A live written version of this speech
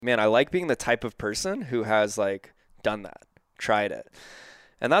man, I like being the type of person who has like done that, tried it.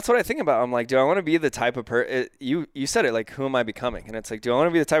 And that's what I think about. I'm like, do I want to be the type of you said it, like, who am I becoming? And it's like, do I want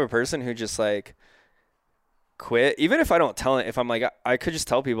to be the type of person who just like quit? Even if I don't tell it, if I'm like, I could just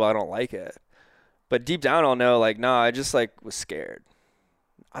tell people I don't like it. But deep down I'll know like, nah, I just like was scared.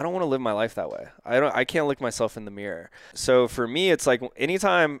 I don't want to live my life that way. I can't look myself in the mirror. So for me, it's like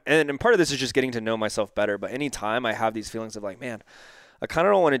anytime, and part of this is just getting to know myself better, but anytime I have these feelings of like, man, I kind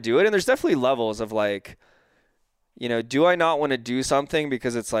of don't want to do it. And there's definitely levels of like, you know, do I not want to do something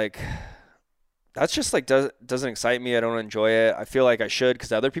because it's like, that's just like, doesn't excite me. I don't enjoy it. I feel like I should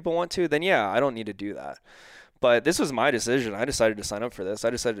because other people want to. Then yeah, I don't need to do that. But this was my decision. I decided to sign up for this. I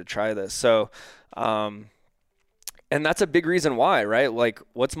decided to try this. So, and that's a big reason why, right? Like,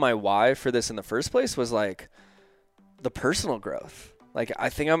 what's my why for this in the first place was like the personal growth. Like, I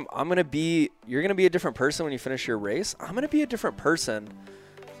think you're going to be a different person when you finish your race. I'm going to be a different person,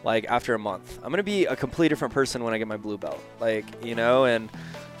 like, after a month. I'm going to be a completely different person when I get my blue belt. Like, you know, and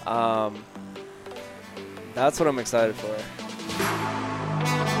that's what I'm excited for.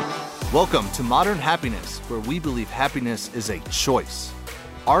 Welcome to Modern Happiness, where we believe happiness is a choice.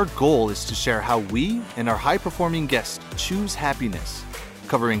 Our goal is to share how we and our high-performing guests choose happiness,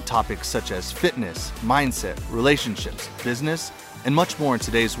 covering topics such as fitness, mindset, relationships, business, and much more in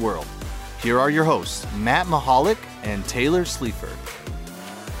today's world. Here are your hosts, Matt Mahalik and Taylor Sleaford.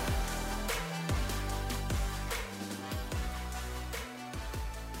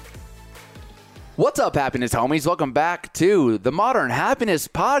 What's up, happiness homies? Welcome back to the Modern Happiness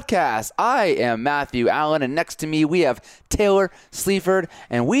Podcast. I am Matthew Allen, and next to me we have Taylor Sleaford,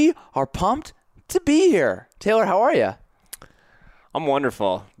 and we are pumped to be here. Taylor, how are you? I'm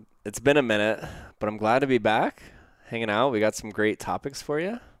wonderful. It's been a minute, but I'm glad to be back, hanging out. We got some great topics for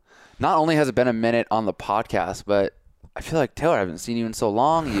you. Not only has it been a minute on the podcast, but I feel like, Taylor, I haven't seen you in so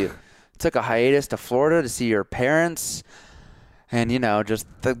long. You took a hiatus to Florida to see your parents. And, you know, just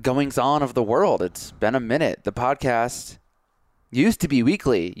the goings-on of the world. It's been a minute. The podcast used to be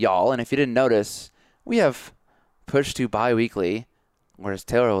weekly, y'all. And if you didn't notice, we have pushed to bi-weekly, whereas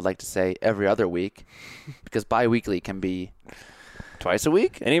Taylor would like to say every other week, because bi-weekly can be twice a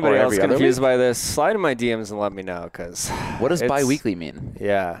week. Anybody else confused by this, slide in my DMs and let me know. Because what does bi-weekly mean?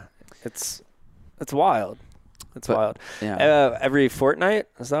 Yeah, it's wild. It's wild. Yeah. Every fortnight?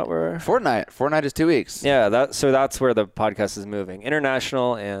 Is that where? Fortnight is 2 weeks. Yeah. That's where the podcast is moving.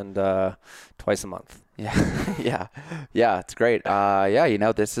 International and twice a month. Yeah. Yeah. It's great. Yeah. You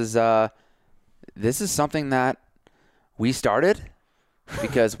know, this is something that we started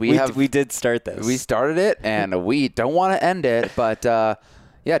because we did start this. We started it and we don't want to end it. But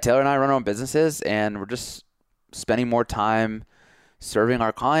yeah, Taylor and I run our own businesses and we're just spending more time serving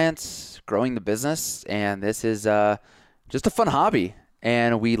our clients, growing the business, and this is just a fun hobby.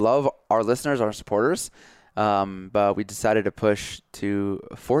 And we love our listeners, our supporters, but we decided to push to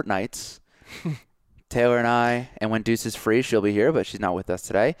fortnights. Taylor and I, and when Deuce is free, she'll be here, but she's not with us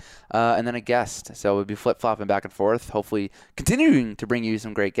today. And then a guest. So we'll be flip-flopping back and forth, hopefully continuing to bring you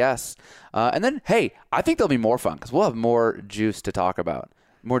some great guests. And then, hey, I think there'll be more fun because we'll have more juice to talk about.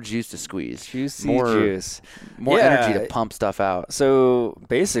 More juice to squeeze. More juice. More energy to pump stuff out. So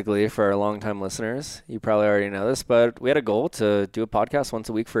basically, for our longtime listeners, you probably already know this, but we had a goal to do a podcast once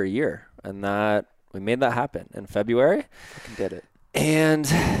a week for a year. And we made that happen in February. Fucking did it. And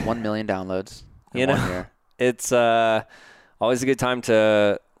 1 million downloads in 1 year. It's always a good time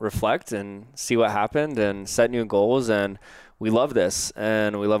to reflect and see what happened and set new goals. And we love this.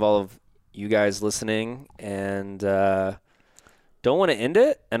 And we love all of you guys listening. And don't want to end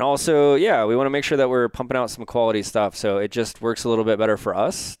it. And also, yeah, we want to make sure that we're pumping out some quality stuff. So it just works a little bit better for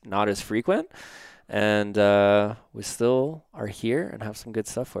us, not as frequent. And we still are here and have some good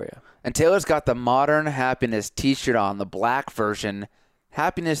stuff for you. And Taylor's got the Modern Happiness t-shirt on, the black version.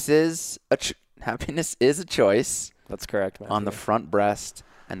 Happiness is a choice. That's correct, Matthew. On the front breast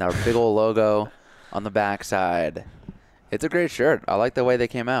and our big old logo on the back side. It's a great shirt. I like the way they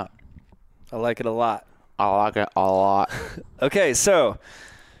came out. I like it a lot. I like it a lot. Okay, so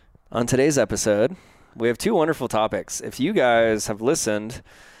on today's episode, we have two wonderful topics. If you guys have listened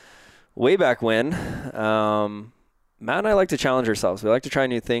way back when, Matt and I like to challenge ourselves. We like to try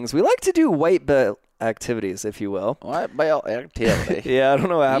new things. We like to do white belt activities, if you will. White belt activity. Yeah, I don't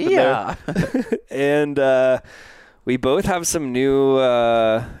know what happened there. And we both have some new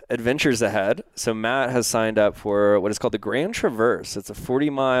adventures ahead. So Matt has signed up for what is called the Grand Traverse. It's a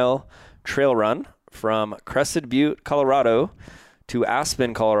 40-mile trail run from Crested Butte, Colorado to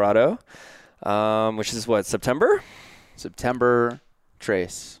Aspen, Colorado, which is what, September? September,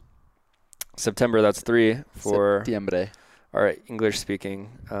 Trace. September, that's 3 for... Septiembre. our English-speaking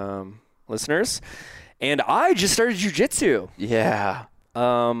listeners. And I just started jiu-jitsu. Yeah.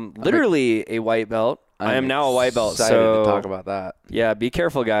 Literally a white belt. I am now a white belt. Excited So to talk about that. yeah, be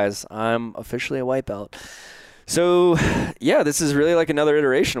careful, guys. I'm officially a white belt. So yeah, this is really like another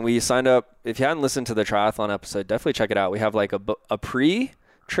iteration. We signed up. If you hadn't listened to the triathlon episode, definitely check it out. We have like a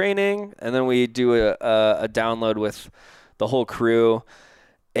pre-training, and then we do a download with the whole crew.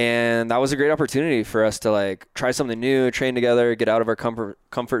 And that was a great opportunity for us to like try something new, train together, get out of our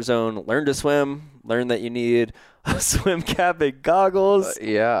comfort zone, learn to swim, learn that you need a swim cap and goggles.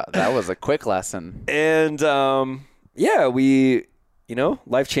 Yeah, that was a quick lesson. And yeah,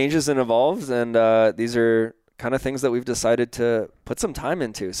 life changes and evolves, and these are kind of things that we've decided to put some time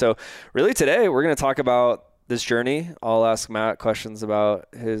into. So really today we're going to talk about this journey. I'll ask Matt questions about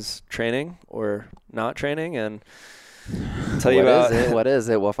his training or not training, and tell you about what is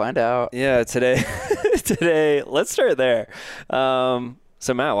it? We'll find out. Yeah, today, let's start there.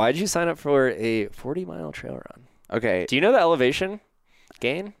 So Matt, why did you sign up for a 40-mile trail run? Okay. Do you know the elevation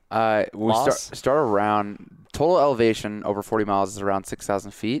gain? We start around total elevation over 40 miles is around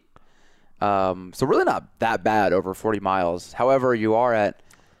 6,000 feet. So really not that bad over 40 miles. However, you are at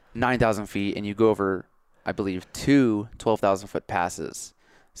 9,000 feet and you go over, I believe, 2 12,000-foot passes.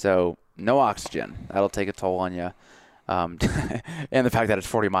 So no oxygen. That'll take a toll on you. And the fact that it's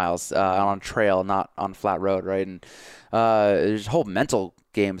 40 miles on a trail, not on a flat road, right? And there's a whole mental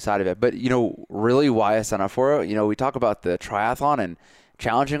game side of it. But, really why I signed up for it, we talk about the triathlon and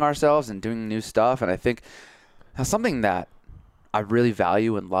challenging ourselves and doing new stuff. And I think that's something that I really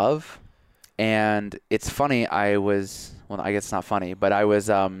value and love. And it's funny, I guess it's not funny, but I was,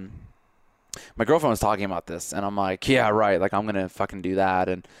 my girlfriend was talking about this. And I'm like, yeah, right. Like, I'm going to fucking do that.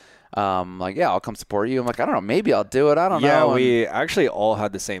 And like, yeah, I'll come support you. I'm like, I don't know, maybe I'll do it. I don't know. Yeah, we actually all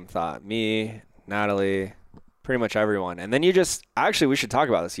had the same thought. Me, Natalie, pretty much everyone. And then we should talk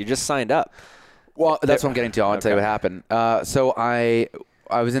about this. You just signed up. Well, that's what I'm getting to. I want to tell you what happened. So I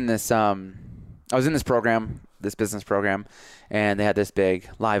was in this program, this business program, and they had this big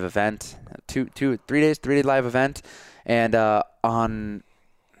live event, 3-day live event. And on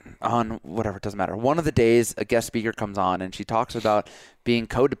whatever, it doesn't matter. One of the days, a guest speaker comes on, and she talks about being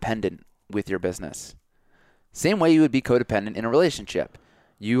codependent with your business. Same way you would be codependent in a relationship.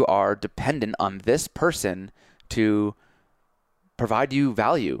 You are dependent on this person to provide you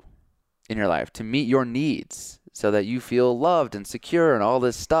value in your life, to meet your needs so that you feel loved and secure and all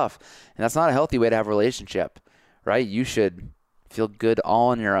this stuff. And that's not a healthy way to have a relationship, right? You should feel good all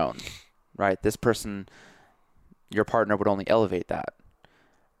on your own, right? This person, your partner, would only elevate that.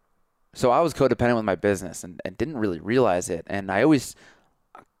 So I was codependent with my business and didn't really realize it. And I was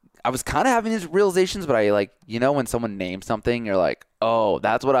kind of having these realizations, but I when someone names something, you're like, oh,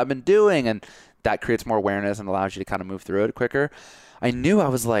 that's what I've been doing. And that creates more awareness and allows you to kind of move through it quicker. I knew I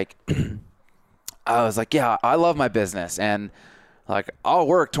was like, yeah, I love my business. And like, I'll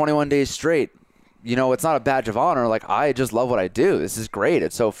work 21 days straight. It's not a badge of honor. Like, I just love what I do. This is great.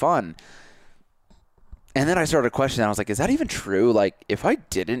 It's so fun. And then I started questioning. I was like, is that even true? Like, if I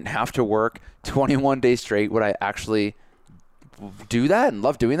didn't have to work 21 days straight, would I actually do that and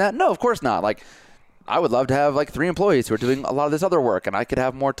love doing that? No, of course not. Like, I would love to have like 3 employees who are doing a lot of this other work, and I could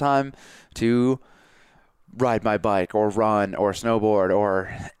have more time to ride my bike or run or snowboard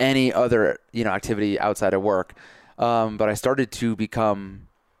or any other, activity outside of work. But I started to become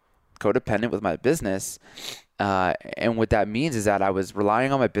codependent with my business. And what that means is that I was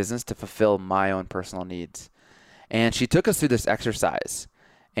relying on my business to fulfill my own personal needs. And she took us through this exercise.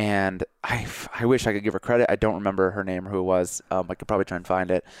 And I wish I could give her credit. I don't remember her name or who it was. I could probably try and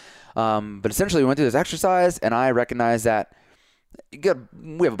find it. But essentially, we went through this exercise, and I recognized that we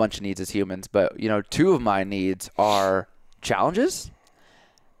have a bunch of needs as humans. But, 2 of my needs are challenges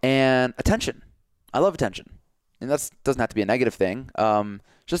and attention. I love attention. And that doesn't have to be a negative thing.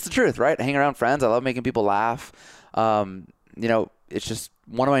 Just the truth, right? I hang around friends. I love making people laugh. It's just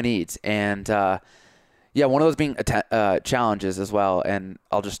one of my needs. And, one of those being challenges as well. And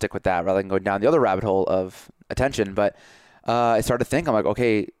I'll just stick with that rather than going down the other rabbit hole of attention. But I started to think, I'm like,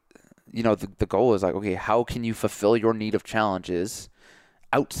 okay, the goal is like, okay, how can you fulfill your need of challenges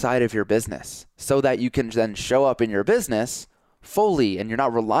outside of your business so that you can then show up in your business fully and you're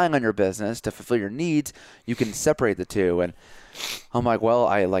not relying on your business to fulfill your needs? You can separate the two. And I'm like, well,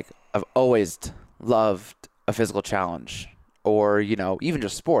 I've always loved a physical challenge, or, even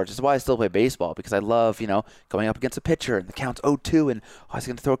just sports. This is why I still play baseball, because I love, going up against a pitcher and the count's 0-2 and I was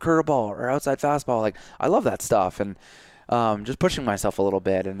going to throw a curveball or outside fastball. Like, I love that stuff. And just pushing myself a little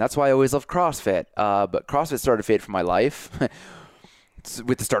bit. And that's why I always loved CrossFit. But CrossFit started to fade from my life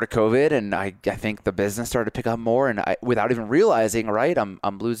with the start of COVID, and I think the business started to pick up more, and without even realizing, right, I'm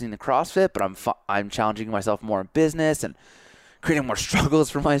losing the CrossFit, but I'm challenging myself more in business and creating more struggles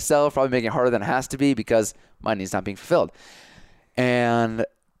for myself, probably making it harder than it has to be because my need's not being fulfilled. And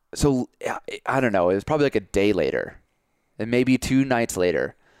so I don't know, it was probably like a day later, and maybe 2 nights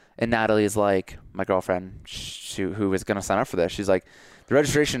later, and Natalie is like, my girlfriend, who was going to sign up for this, she's like, the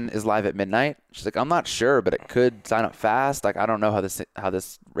registration is live at midnight. She's like, I'm not sure, but it could sign up fast. Like, I don't know how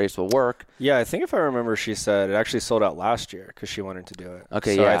this race will work. Yeah, I think if I remember, she said it actually sold out last year because she wanted to do it.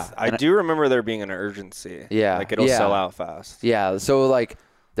 Okay, so yeah. I do remember there being an urgency. Yeah. Like, it'll sell out fast. Yeah, so, like,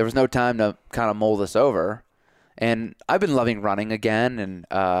 there was no time to kind of mull this over. And I've been loving running again, and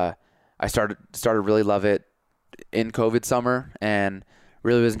I started to really love it in COVID summer and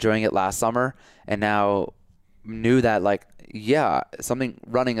really was enjoying it last summer. And now knew that, like, yeah,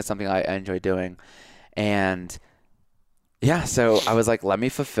 running is something I enjoy doing. And yeah, so I was like, let me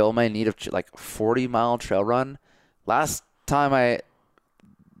fulfill my need of like 40-mile trail run. The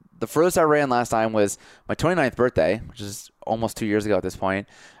furthest I ran last time was my 29th birthday, which is almost 2 years ago at this point.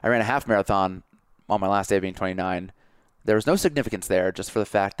 I ran a half marathon on my last day being 29. There was no significance there, just for the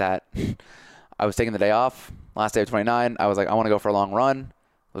fact that I was taking the day off. Last day of 29, I was like, I want to go for a long run.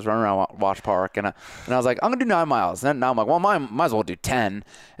 I was running around Wash Park, and I was like, I'm going to do 9 miles. And then now I'm like, well, might as well do 10.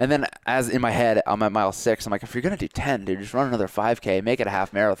 And then as in my head, I'm at mile 6. I'm like, if you're going to do 10, dude, just run another 5K, make it a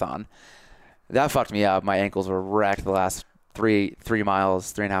half marathon. That fucked me up. My ankles were wrecked the last 3.5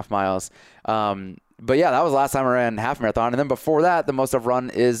 miles. But yeah, that was the last time I ran half marathon. And then before that, the most I've run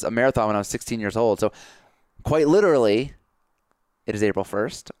is a marathon when I was 16 years old. So quite literally, it is April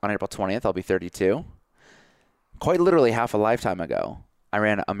 1st. On April 20th, I'll be 32. Quite literally half a lifetime ago, I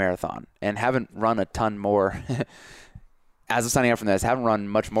ran a marathon and haven't run a ton more. As of signing up from this, haven't run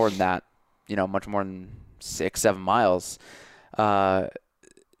much more than that, much more than 6-7 miles. So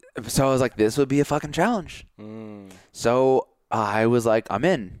I was like, this would be a fucking challenge. So I was like, I'm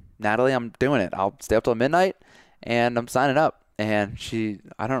in. Natalie, I'm doing it. I'll stay up till midnight and I'm signing up. And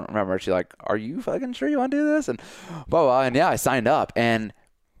I don't remember. She's like, are you fucking sure you want to do this? And blah, blah. And yeah, I signed up. And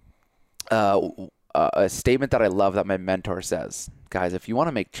a statement that I love that my mentor says, guys, if you want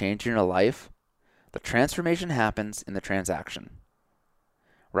to make change in your life, the transformation happens in the transaction,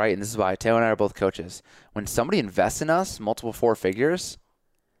 right? And this is why Taylor and I are both coaches. When somebody invests in us, multiple 4 figures,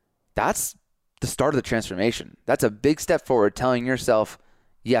 that's the start of the transformation. That's a big step forward, telling yourself,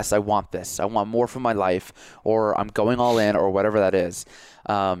 yes, I want this. I want more from my life, or I'm going all in, or whatever that is.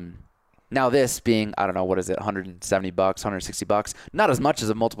 Now this being, I don't know, what is it, $170, $160, not as much as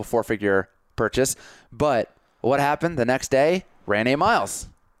a multiple 4-figure purchase, but what happened the next day? Ran 8 miles.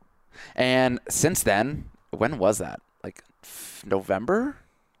 And since then, when was that? Like November?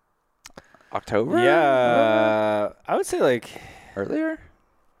 October? Yeah, I would say like earlier?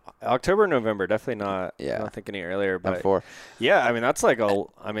 October, November, definitely not. Yeah. I don't think any earlier, but before. Yeah, I mean that's like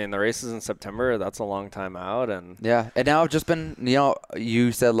the race is in September. That's a long time out, and yeah. And now I've just been,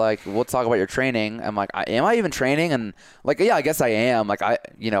 you said like, we'll talk about your training. I'm like, am I even training? And like, yeah, I guess I am. Like I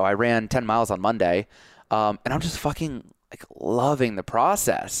ran 10 miles on Monday, and I'm just fucking like loving the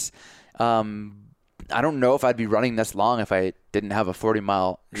process. I don't know if I'd be running this long if I didn't have a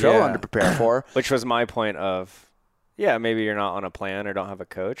 40-mile trail run to prepare for. Which was my point of. Yeah, maybe you're not on a plan or don't have a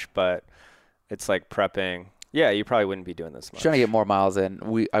coach, but it's like prepping. Yeah, you probably wouldn't be doing this much. Trying to get more miles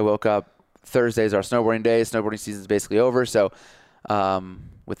in. I woke up. Thursday's our snowboarding day. Snowboarding season's basically over. So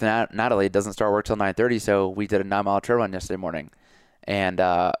with Natalie, it doesn't start work till 9:30. So we did a 9-mile trail run yesterday morning. And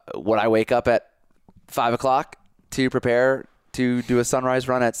would I wake up at 5 o'clock to prepare to do a sunrise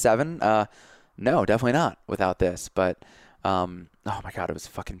run at 7? No, definitely not without this. But oh my God,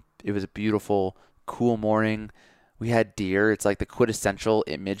 it was a beautiful, cool morning. We had deer. It's like the quintessential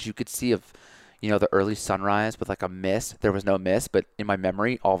image you could see of, the early sunrise with like a mist. There was no mist, but in my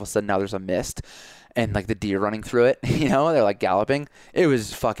memory, all of a sudden now there's a mist and like the deer running through it, they're like galloping. It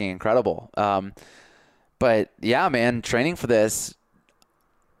was fucking incredible. But yeah, man, training for this,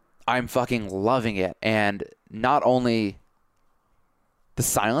 I'm fucking loving it. And not only the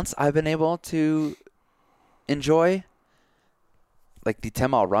silence I've been able to enjoy, like the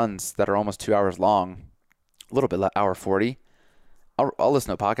 10-mile runs that are almost 2 hours long, a little bit, hour 40. I'll listen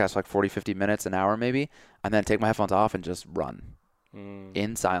to a podcast for like 40, 50 minutes, an hour maybe, and then take my headphones off and just run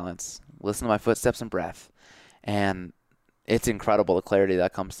in silence. Listen to my footsteps and breath. And it's incredible the clarity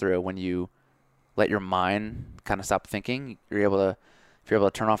that comes through when you let your mind kind of stop thinking. If you're able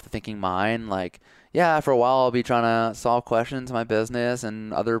to turn off the thinking mind, like, yeah, for a while I'll be trying to solve questions in my business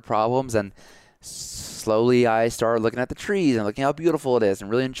and other problems, and slowly I start looking at the trees and looking how beautiful it is and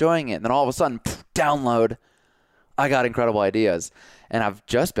really enjoying it. And then all of a sudden, download, I got incredible ideas. And I've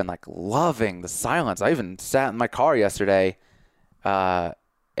just been like loving the silence. I even sat in my car yesterday, and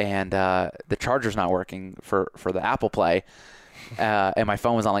the charger's not working for the Apple Play, and my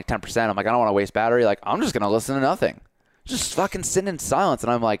phone was on like 10%. I'm like, I don't want to waste battery. Like, I'm just gonna listen to nothing, just fucking sitting in silence.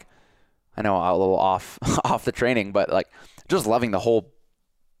 And I'm like, I know I'm a little off the training, but like just loving the whole,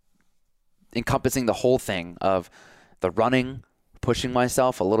 encompassing the whole thing of the running, pushing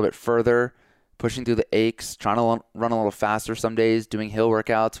myself a little bit further, pushing through the aches, trying to run a little faster some days, doing hill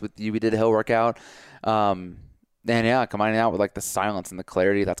workouts with you. We did a hill workout. And yeah, combining out with like the silence and the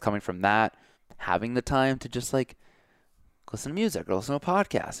clarity that's coming from that, having the time to just like listen to music or listen to a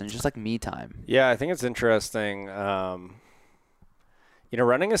podcast and just like me time. Yeah, I think it's interesting.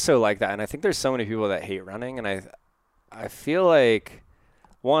 Running is so like that. And I think there's so many people that hate running. And I feel like,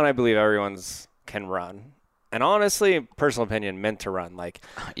 one, I believe everyone's can run. And honestly, personal opinion, meant to run. Like,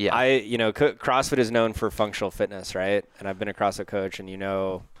 yeah, CrossFit is known for functional fitness, right? And I've been a CrossFit coach, and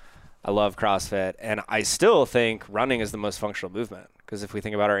I love CrossFit. And I still think running is the most functional movement, because if we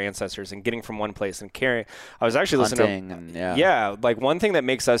think about our ancestors and getting from one place and carrying, I was actually listening to, like one thing that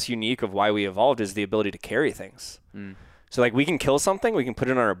makes us unique of why we evolved is the ability to carry things. So like we can kill something, we can put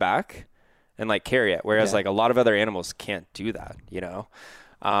it on our back and like carry it, whereas like a lot of other animals can't do that,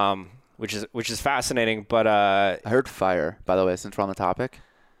 which is fascinating. But I heard fire, by the way, since we're on the topic.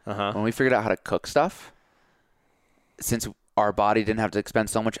 When we figured out how to cook stuff, since our body didn't have to expend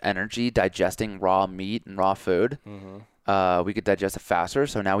so much energy digesting raw meat and raw food, we could digest it faster.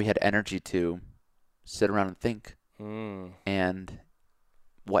 So now we had energy to sit around and think and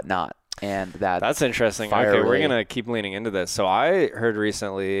whatnot. And that's interesting. Okay, we're going to keep leaning into this. So I heard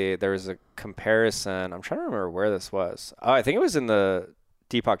recently there was a comparison. I'm trying to remember where this was. Oh, I think it was in the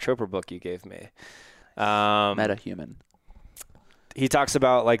Deepak Chopra book you gave me. Metahuman. He talks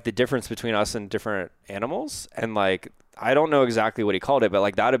about like the difference between us and different animals, and like I don't know exactly what he called it, but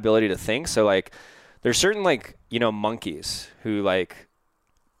like that ability to think. So like there's certain like monkeys who like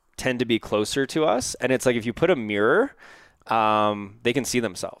tend to be closer to us, and it's like if you put a mirror, they can see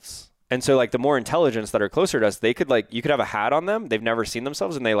themselves. And so like the more intelligence that are closer to us, they could like, you could have a hat on them. They've never seen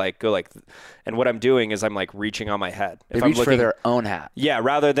themselves, and they like go like, and what I'm doing is I'm like reaching on my head. They reach for their own hat. Yeah.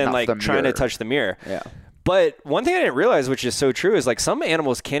 Rather than like trying to touch the mirror. Yeah. But one thing I didn't realize, which is so true, is like some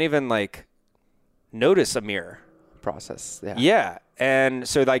animals can't even like notice a mirror. Process. Yeah. Yeah. And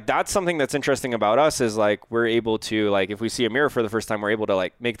so like that's something that's interesting about us is like we're able to like if we see a mirror for the first time, we're able to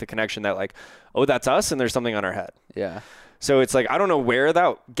like make the connection that like, oh, that's us, and there's something on our head. Yeah. So it's like I don't know where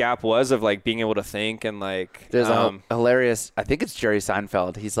that gap was of like being able to think and like there's a hilarious, I think it's Jerry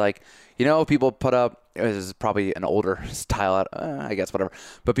Seinfeld. He's like, people put up, this is probably an older style, I guess, whatever.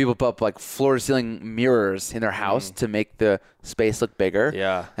 But people put up like floor to ceiling mirrors in their house to make the space look bigger.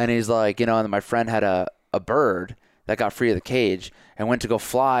 Yeah. And he's like, and my friend had a bird that got free of the cage and went to go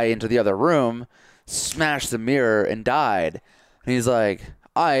fly into the other room, smashed the mirror and died. And he's like,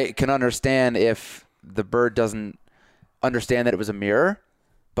 I can understand if the bird doesn't understand that it was a mirror,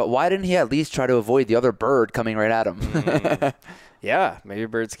 but why didn't he at least try to avoid the other bird coming right at him? Yeah, maybe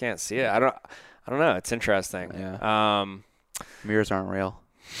birds can't see it. I don't know. It's interesting. Yeah. Mirrors aren't real.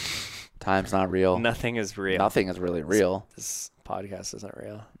 Time's not real. Nothing is real. Nothing is really real. This podcast isn't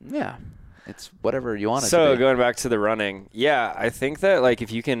real. Yeah. It's whatever you want it to be. So going back to the running, yeah, I think that like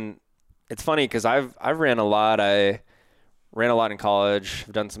if you can, it's funny because I've ran a lot. I ran a lot in college.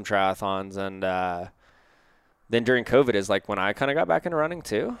 I've done some triathlons, and then during COVID is like when I kind of got back into running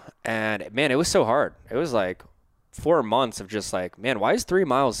too. And man, it was so hard. It was like 4 months of just like, man, why is 3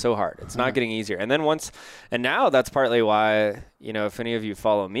 miles so hard? It's not getting easier. And then and now that's partly why, if any of you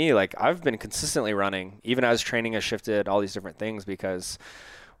follow me, like I've been consistently running, even as training has shifted, all these different things, because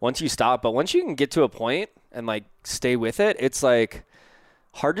once you stop, but once you can get to a point and like stay with it, it's like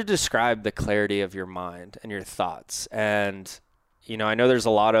hard to describe the clarity of your mind and your thoughts. And I know there's a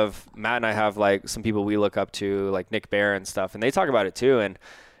lot of Matt and I have like some people we look up to, like Nick Bear and stuff, and they talk about it too. And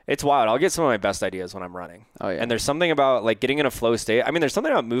it's wild. I'll get some of my best ideas when I'm running. Oh, yeah. And there's something about like getting in a flow state. I mean, there's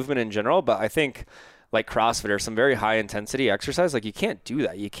something about movement in general, but I think like CrossFit or some very high intensity exercise, like you can't do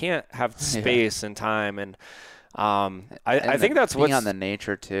that. You can't have space and time. And I think that's what's on the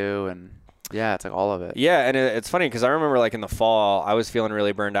nature too. And yeah, it's like all of it. Yeah. And it's funny because I remember like in the fall, I was feeling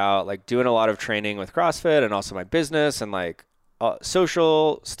really burned out, like doing a lot of training with CrossFit and also my business and like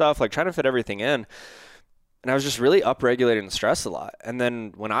social stuff, like trying to fit everything in. And I was just really upregulating the stress a lot. And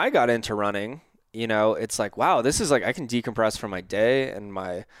then when I got into running, it's like, wow, this is like, I can decompress from my day and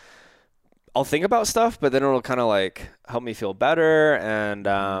I'll think about stuff, but then it'll kind of like help me feel better. And,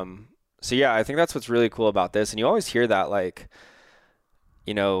 so yeah, I think that's what's really cool about this. And you always hear that like,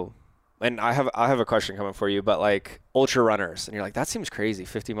 and I have a question coming for you, but like ultra runners, and you're like, that seems crazy.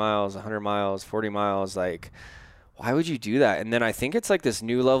 50 miles, 100 miles, 40 miles, like, why would you do that? And then I think it's like this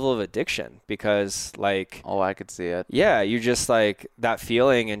new level of addiction because like, Oh, I could see it. yeah, you just like that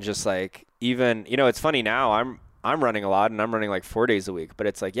feeling and just like even, it's funny now I'm running a lot and I'm running like 4 days a week, but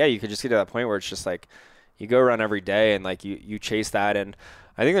it's like, yeah, you could just get to that point where it's just like you go run every day and like you chase that. And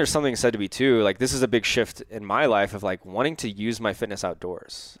I think there's something said to be too, like this is a big shift in my life of like wanting to use my fitness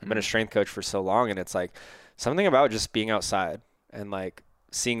outdoors. I've been a strength coach for so long and it's like something about just being outside and like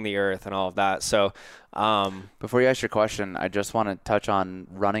seeing the earth and all of that. So, Before you ask your question, I just want to touch on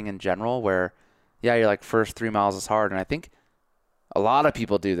running in general where, yeah, you're like first 3 miles is hard. And I think a lot of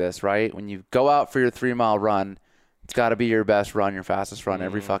people do this, right? When you go out for your 3 mile run, it's got to be your best run, your fastest run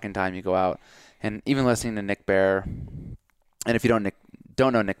every fucking time you go out. And even listening to Nick Bare, and if you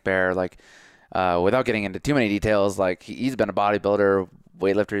don't know Nick Bare, like without getting into too many details, like he's been a bodybuilder,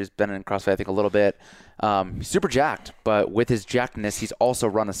 weightlifter, he's been in CrossFit I think a little bit. He's super jacked, but with his jackedness, he's also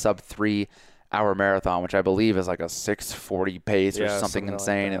run a sub 3 hour marathon, which I believe is like a 6:40 pace or something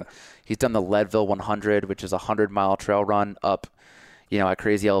insane. Like and he's done the Leadville 100, which is a 100-mile trail run up, at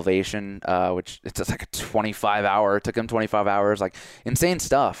crazy elevation, which it's just like a 25 hour. It took him 25 hours, like insane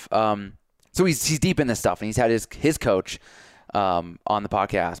stuff. So he's deep in this stuff, and he's had his coach on the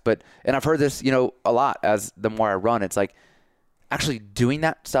podcast. And I've heard this, a lot as the more I run. It's like actually doing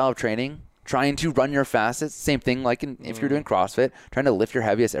that style of training, trying to run your fastest, same thing like if you're doing CrossFit, trying to lift your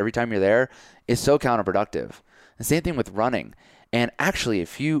heaviest every time you're there is so counterproductive. The same thing with running. And actually,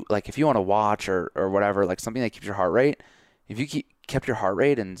 if you want to watch or whatever, like something that keeps your heart rate, if you kept your heart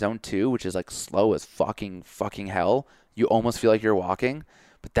rate in zone 2, which is like slow as fucking hell, you almost feel like you're walking.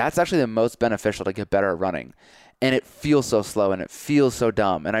 But that's actually the most beneficial to get better at running. And it feels so slow and it feels so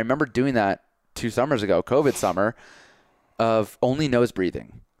dumb. And I remember doing that 2 summers ago, COVID summer, of only nose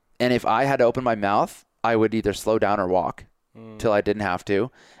breathing. And if I had to open my mouth, I would either slow down or walk till I didn't have to.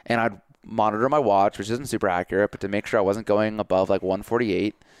 And I'd monitor my watch, which isn't super accurate, but to make sure I wasn't going above like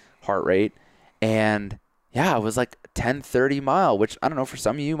 148 heart rate. And yeah, it was like 10-30 mile, which I don't know, for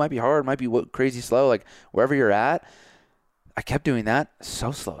some of you might be hard, might be crazy slow, like wherever you're at. I kept doing that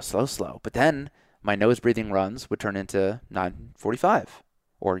so slow. But then my nose breathing runs would turn into 9:45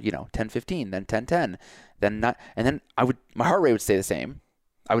 or, 10:15, then 10:10, then not, and then my heart rate would stay the same.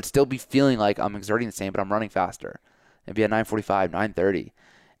 I would still be feeling like I'm exerting the same, but I'm running faster. It'd be at 9:45, 9:30.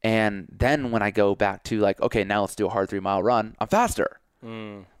 And then when I go back to like, okay, now let's do a hard 3 mile run, I'm faster.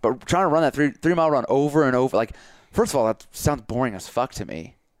 But trying to run that 3 mile run over and over, like, first of all, that sounds boring as fuck to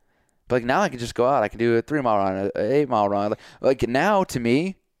me. But like now I can just go out. I can do a 3 mile run, an 8 mile run. Like now to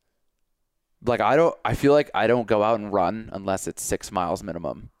me, like I feel like I don't go out and run unless it's 6 miles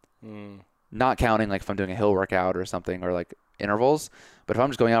minimum. Not counting like if I'm doing a hill workout or something or like intervals. But if I'm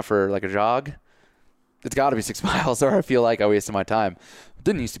just going out for like a jog, it's got to be 6 miles or I feel like I wasted my time. It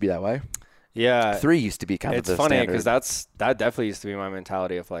didn't used to be that way. Yeah. 3 used to be kind of the standard. It's funny because that definitely used to be my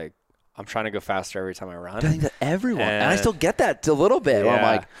mentality of like, I'm trying to go faster every time I run. I think that everyone, and I still get that a little bit. Yeah. Where I'm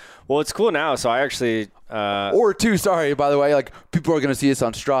like, well, it's cool now. So I actually, or 2, sorry, by the way, like people are going to see this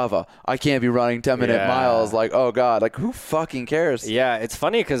on Strava. I can't be running 10-minute miles. Like, oh God, like who fucking cares? Yeah. It's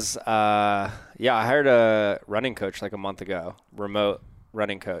funny because, I hired a running coach like a month ago, remote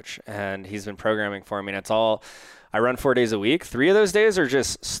running coach, and he's been programming for me. And I run 4 days a week. 3 of those days are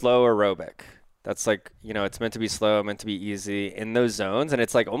just slow aerobic. That's like, it's meant to be slow, meant to be easy in those zones. And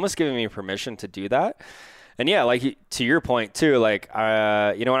it's like almost giving me permission to do that. And yeah, like to your point too, like, when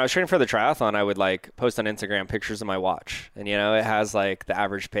I was training for the triathlon, I would like post on Instagram pictures of my watch and, it has like the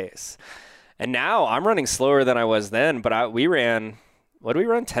average pace. And now I'm running slower than I was then, but we ran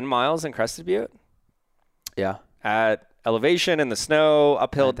 10 miles in Crested Butte? Yeah. At elevation in the snow,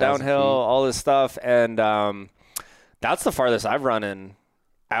 uphill, downhill, all this stuff. And, that's the farthest I've run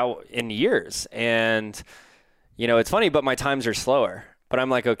out in years. And it's funny, but my times are slower, but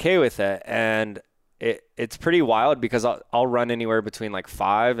I'm like okay with it. And it's pretty wild because I'll run anywhere between like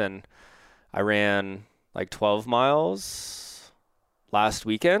 5 and I ran like 12 miles last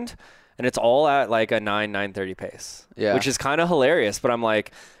weekend, and it's all at like a 9:30 pace. Yeah, which is kind of hilarious, but I'm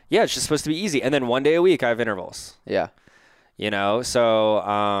like, yeah, it's just supposed to be easy. And then 1 day a week I have intervals. Yeah.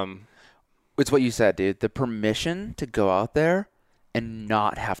 So it's what you said, dude. The permission to go out there and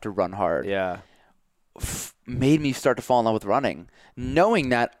not have to run hard. Yeah. Made me start to fall in love with running, knowing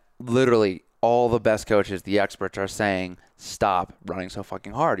that literally all the best coaches, the experts, are saying, stop running so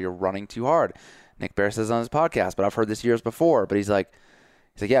fucking hard. You're running too hard. Nick Bare says on his podcast, but I've heard this years before. But he's like,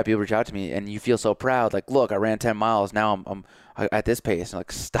 yeah, people reach out to me and you feel so proud. Like, look, I ran 10 miles. Now I'm at this pace. And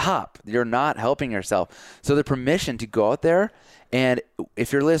like, stop. You're not helping yourself. So the permission to go out there, and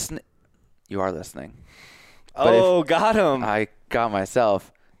if you're listening, you are listening. Oh, got him. I got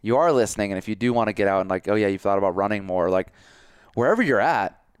myself. You are listening, and if you do want to get out and like, oh yeah, you've thought about running more, like wherever you're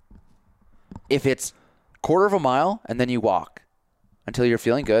at, if it's quarter of a mile and then you walk until you're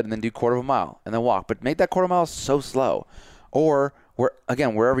feeling good, and then do quarter of a mile and then walk, but make that quarter mile so slow. Or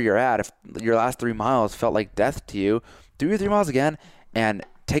wherever you're at, if your last 3 miles felt like death to you, do your 3 miles again and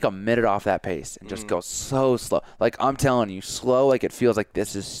take a minute off that pace and just go so slow. Like I'm telling you, slow, like it feels like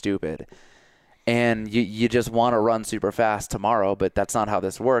this is stupid. And you just want to run super fast tomorrow, but that's not how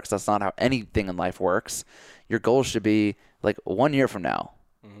this works. That's not how anything in life works. Your goal should be like 1 year from now,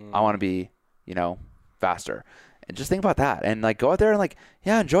 I want to be, faster. And just think about that and like go out there and like,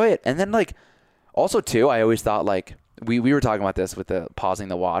 yeah, enjoy it. And then like also too, I always thought like we were talking about this with the pausing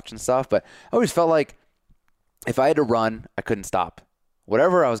the watch and stuff, but I always felt like if I had to run, I couldn't stop.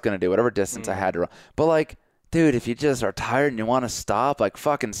 Whatever I was going to do, whatever distance I had to run. But like, dude, if you just are tired and you want to stop, like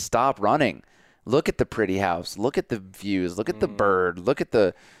fucking stop running. Look at the pretty house. Look at the views. Look at the bird. Look at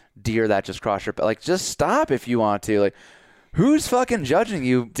the deer that just crossed your path. Like, just stop if you want to. Like, who's fucking judging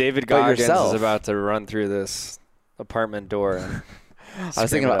you? David but Goggins yourself? is about to run through this apartment door. And I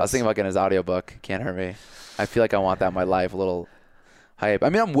was thinking about getting his audiobook. Can't hurt me. I feel like I want that in my life. A little hype. I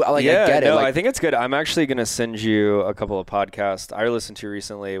mean, I get it. No, like, I think it's good. I'm actually going to send you a couple of podcasts I listened to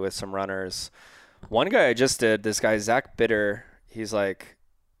recently with some runners. One guy I just did, this guy, Zach Bitter, he's like,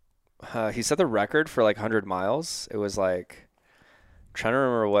 he set the record for like 100 miles. It was like, I'm trying to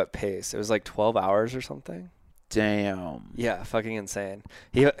remember what pace. It was like 12 hours or something. damn. Yeah, fucking insane.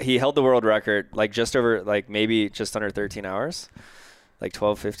 He held the world record like just over, like maybe just under 13 hours, like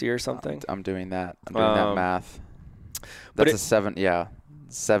 12:50 or something. I'm doing that. I'm doing that math. but That's a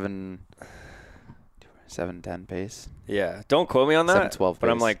 7:10 pace. Yeah, don't quote me on that. 7:12 but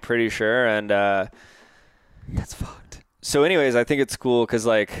I'm pace. like pretty sure. And That's fucked. so, anyways, I think it's cool because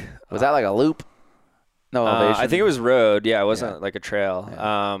like Was that like a loop? No elevation. I think it was road. Yeah, it wasn't like a trail.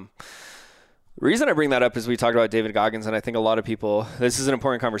 Yeah. Reason I bring that up is we talked about David Goggins, and I think a lot of people, this is an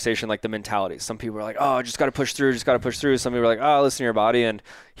important conversation, like the mentality. Some people are like, oh, just got to push through, Some people are like, oh, listen to your body. And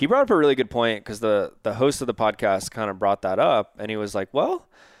he brought up a really good point because the host of the podcast kind of brought that up. And he was like, well,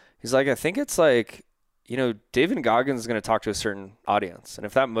 he's like, I think it's like, David Goggins is going to talk to a certain audience. And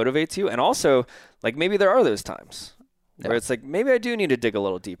if that motivates you, and also like maybe there are those times where it's like, maybe I do need to dig a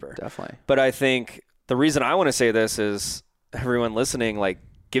little deeper. Definitely. But I think the reason I want to say this is everyone listening, like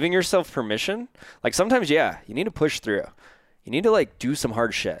giving yourself permission. Like sometimes, you need to push through. You need to like do some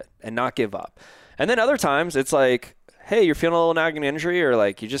hard shit and not give up. And then other times it's like, hey, you're feeling a little nagging injury or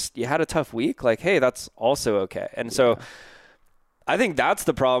like you had a tough week. Like, hey, that's also okay. And so I think that's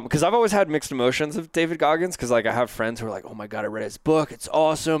the problem because I've always had mixed emotions of David Goggins because like I have friends who are like, oh my God, I read his book. It's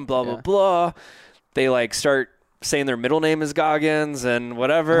awesome, blah, blah, blah. They like start saying their middle name is Goggins and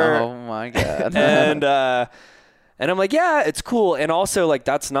whatever. Oh my God. And I'm like, yeah, it's cool. And also like,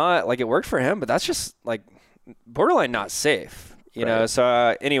 that's not like it worked for him, but that's just like borderline not safe, you know?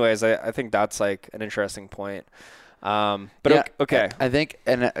 So anyways, I think that's like an interesting point. But okay. I think,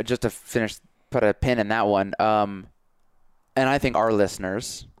 and just to finish, put a pin in that one. And I think our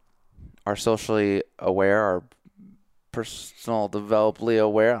listeners are socially aware, are personal developably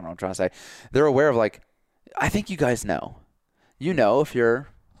aware. I don't know what I'm trying to say. They're aware of like, I think you guys know. You know if you're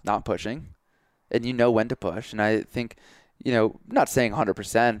not pushing and you know when to push. And I think, not saying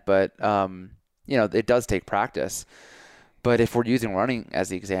 100%, but, it does take practice. But if we're using running as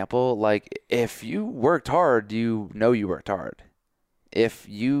the example, like if you worked hard, you know you worked hard. If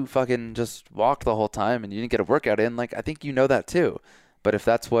you fucking just walked the whole time and you didn't get a workout in, like I think you know that too. But if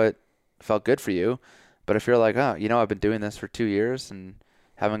that's what felt good for you, but if you're like, oh, I've been doing this for 2 years and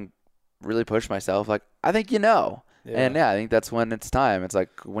haven't really pushed myself, like I think Yeah. And I think that's when it's time. It's like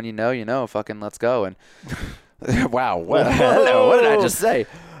when fucking let's go. And wow, what did I just say?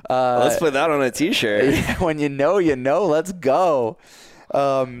 Let's put that on a t-shirt. When let's go.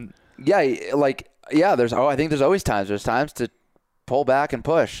 I think there's always times. There's times to pull back and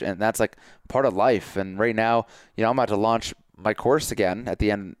push, and that's like part of life. And right now, I'm about to launch my course again at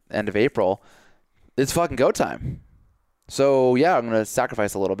the end of April. It's fucking go time. So yeah, I'm gonna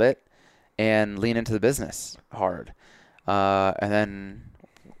sacrifice a little bit and lean into the business hard. And then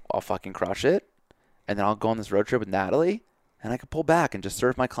I'll fucking crush it. And then I'll go on this road trip with Natalie and I can pull back and just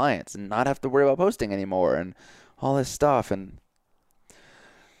serve my clients and not have to worry about posting anymore and all this stuff. And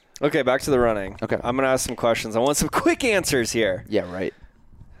okay, back to the running. Okay. I'm going to ask some questions. I want some quick answers here. Yeah, right.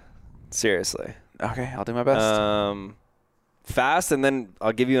 Seriously. Okay, I'll do my best. Fast, and then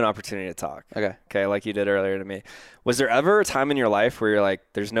I'll give you an opportunity to talk. Okay, like you did earlier to me. Was there ever a time in your life where you're like,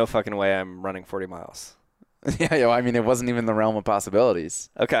 there's no fucking way I'm running 40 miles? Yeah, I mean, it wasn't even the realm of possibilities.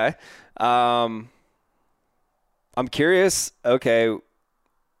 Okay. I'm curious. Okay,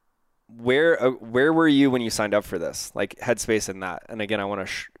 where were you when you signed up for this? Like Headspace and that. And again, I want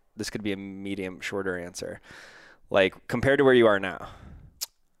to. This could be a medium, shorter answer. Like compared to where you are now.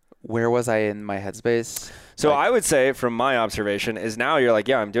 Where was I in my headspace? So I would say, from my observation, is now you're like,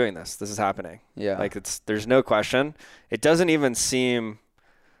 yeah, I'm doing this. This is happening. Yeah. Like there's no question. It doesn't even seem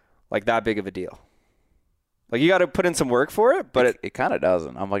like that big of a deal. Like you got to put in some work for it, but it kind of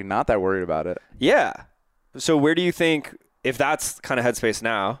doesn't. I'm like not that worried about it. Yeah. So where do you think, if that's kind of Headspace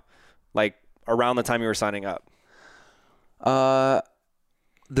now, like around the time you were signing up?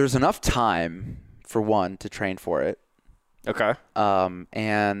 There's enough time for one to train for it. Okay.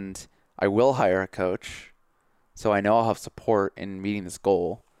 And I will hire a coach, so I know I'll have support in meeting this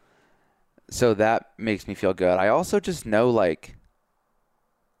goal. So that makes me feel good. I also just know like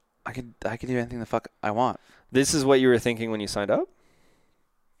I could do anything the fuck I want. This is what you were thinking when you signed up?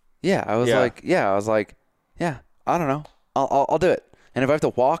 Yeah, I was like, I don't know. I'll do it. And if I have to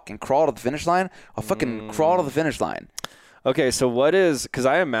walk and crawl to the finish line, I'll fucking crawl to the finish line. Okay, so what is, because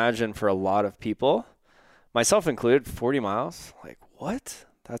I imagine for a lot of people, myself included, 40 miles, like what?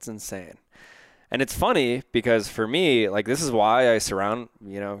 That's insane. And it's funny because for me, like this is why I surround,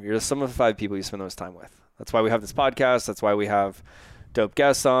 you're some of the 5 people you spend the most time with. That's why we have this podcast. That's why we have dope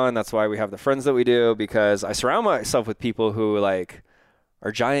guests on. That's why we have the friends that we do, because I surround myself with people who like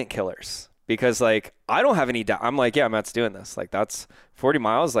are giant killers. Because like I don't have any doubt. I'm like, yeah, Matt's doing this. Like that's 40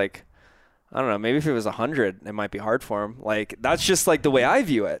 miles. Like I don't know. Maybe if it was 100, it might be hard for him. Like that's just like the way I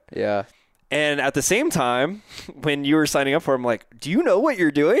view it. Yeah. And at the same time, when you were signing up for it, I'm like, do you know what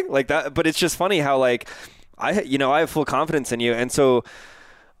you're doing? Like that. But it's just funny how like I have full confidence in you. And so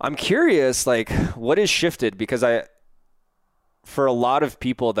I'm curious, like what has shifted? Because for a lot of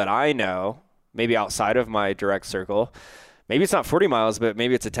people that I know, maybe outside of my direct circle, maybe it's not 40 miles, but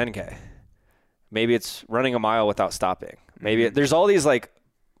maybe it's a 10K. Maybe it's running a mile without stopping. Maybe there's all these like,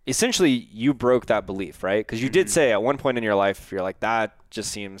 essentially you broke that belief, right? Because you did say at one point in your life, you're like, that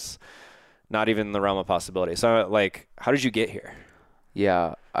just seems not even in the realm of possibility. So like, how did you get here?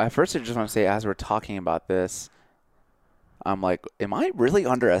 Yeah. First I just want to say, as we're talking about this, I'm like, am I really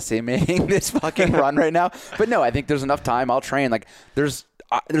underestimating this fucking run right now? But no, I think there's enough time. I'll train. Like there's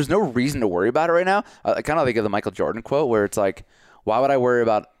no reason to worry about it right now. I kind of think of the Michael Jordan quote where it's like, why would I worry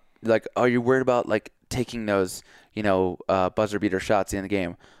about, like, are you worried about like taking those, buzzer beater shots in the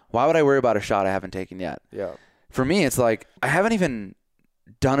game? Why would I worry about a shot I haven't taken yet? Yeah. For me, it's like, I haven't even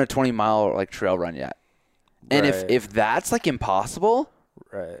done a 20-mile like trail run yet. And if that's like impossible,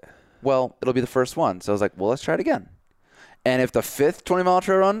 right. Well, it'll be the first one. So I was like, well, let's try it again. And if the 5th 20-mile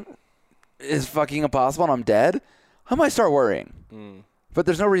trail run is fucking impossible and I'm dead, I might start worrying. But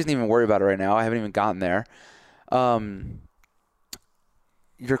there's no reason to even worry about it right now. I haven't even gotten there. Your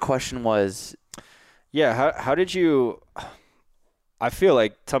question was, yeah, how did you, I feel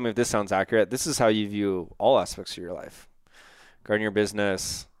like, tell me if this sounds accurate, this is how you view all aspects of your life. Guarding your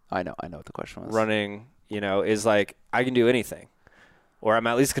business. I know what the question was. Running, is like, I can do anything. Or I'm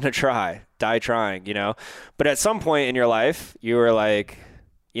at least going to die trying, But at some point in your life, you were like,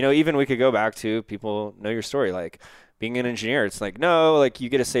 even we could go back to people know your story, like being an engineer. It's like, no, like you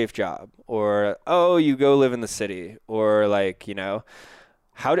get a safe job, or, oh, you go live in the city, or like,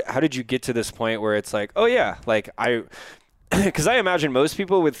 how did you get to this point where it's like, oh yeah, like because I imagine most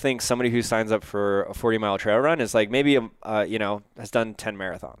people would think somebody who signs up for a 40-mile trail run is like maybe, has done 10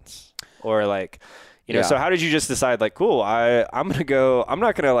 marathons, or like, so how did you just decide like, cool, I'm not going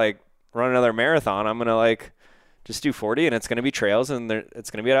to like run another marathon. I'm going to like just do 40 and it's going to be trails and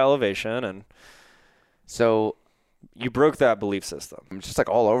it's going to be at elevation. And so you broke that belief system. I'm just like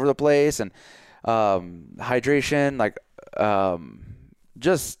all over the place, and hydration, like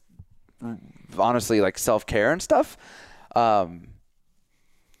just honestly like self-care and stuff. All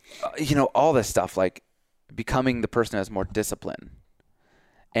this stuff, like becoming the person who has more discipline.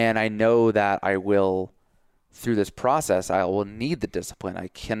 And I know that I will, through this process, I will need the discipline. I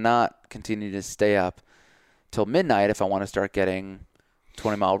cannot continue to stay up till midnight if I want to start getting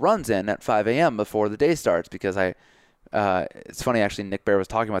 20-mile runs in at 5 a.m. before the day starts, because it's funny, actually, Nick Bear was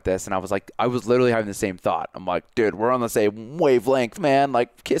talking about this, and I was literally having the same thought. I'm like, dude, we're on the same wavelength, man.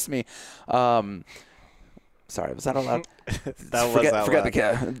 Like, kiss me. Sorry, was that allowed? Forget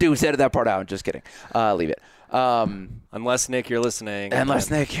the dude said that part out. Just kidding. Leave it. Unless Nick, you're listening.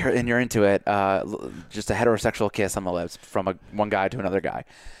 Nick, you're into it. Just a heterosexual kiss on the lips from one guy to another guy.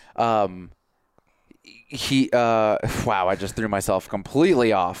 Wow, I just threw myself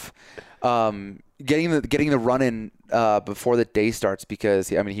completely off. Getting the run in before the day starts, because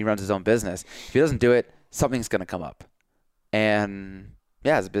he runs his own business. If he doesn't do it, something's going to come up. And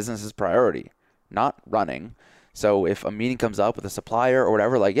yeah, his business is priority, not running. So if a meeting comes up with a supplier or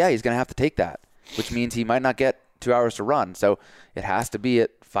whatever, like, yeah, he's going to have to take that, which means he might not get 2 hours to run. So it has to be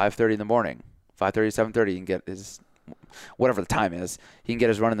at 5:30 in the morning, 5:30, 7:30. He can get his, whatever the time is, he can get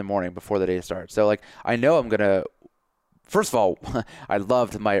his run in the morning before the day starts. So like, I know I'm going to, first of all, I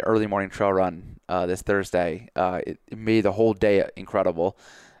loved my early morning trail run this Thursday. It made the whole day incredible,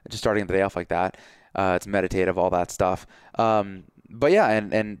 just starting the day off like that. It's meditative, all that stuff. But yeah,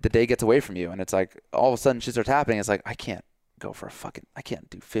 and the day gets away from you, and it's like all of a sudden shit starts happening. It's like, I can't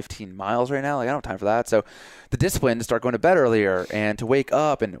do 15 miles right now. Like, I don't have time for that. So the discipline to start going to bed earlier and to wake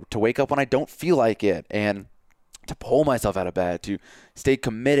up when I don't feel like it, and to pull myself out of bed, to stay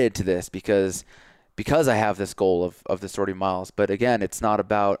committed to this because I have this goal of the 30 miles. But again, it's not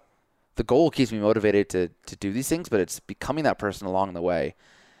about, the goal keeps me motivated to do these things, but it's becoming that person along the way.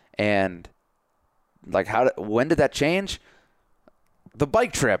 And like, when did that change? The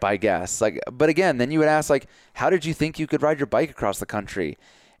bike trip, I guess. Like, but again, then you would ask, like, how did you think you could ride your bike across the country?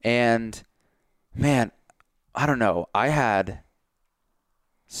 And man, I don't know. I had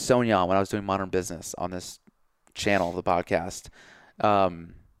Sonia on when I was doing Modern Business on this channel, the podcast.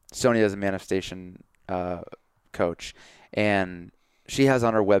 Sonia is a manifestation coach, and she has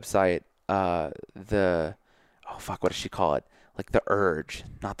on her website what does she call it? Like the urge,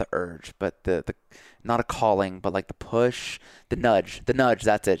 not the urge, but the not a calling, but like the push, the nudge,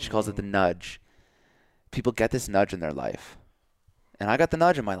 that's it. She calls it the nudge. People get this nudge in their life. And I got the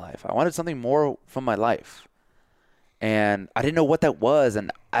nudge in my life. I wanted something more from my life. And I didn't know what that was.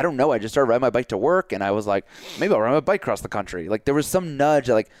 And I don't know. I just started riding my bike to work, and I was like, maybe I'll ride my bike across the country. Like, there was some nudge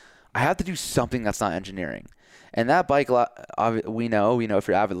that, like, I have to do something that's not engineering. And that bike, we know if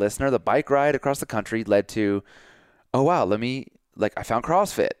you're an avid listener, the bike ride across the country led to, oh wow, I found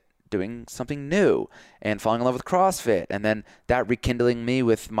CrossFit, doing something new and falling in love with CrossFit. And then that rekindling me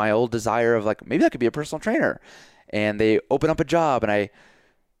with my old desire of like, maybe I could be a personal trainer. And they opened up a job, and I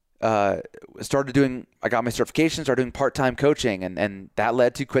got my certification, started doing part-time coaching, and that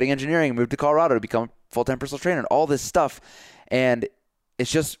led to quitting engineering, moved to Colorado to become a full-time personal trainer, and all this stuff. And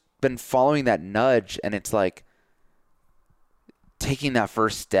it's just been following that nudge. And it's like taking that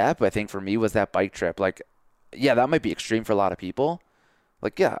first step, I think for me, was that bike trip. Like, yeah, that might be extreme for a lot of people.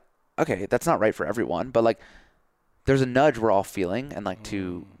 Like, yeah, okay, that's not right for everyone. But like, there's a nudge we're all feeling, and like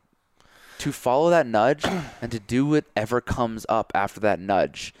to follow that nudge and to do whatever comes up after that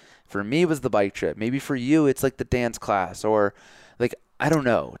nudge. For me, it was the bike trip. Maybe for you, it's like the dance class, or like, I don't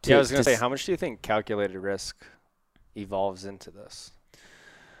know. I was going to say, how much do you think calculated risk evolves into this?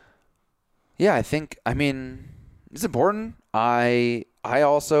 Yeah, I mean, it's important. I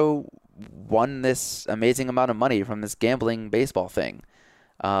also won this amazing amount of money from this gambling baseball thing.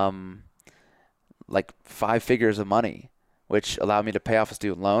 Like 5 figures of money, which allowed me to pay off a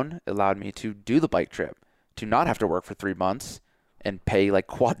student loan, allowed me to do the bike trip, to not have to work for 3 months and pay like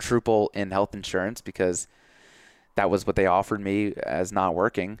quadruple in health insurance, because that was what they offered me as not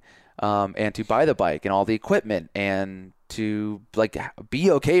working, and to buy the bike and all the equipment, and to like be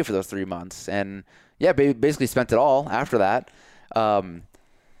okay for those 3 months. And yeah, basically spent it all after that.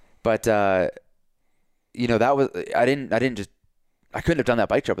 But that was, I couldn't have done that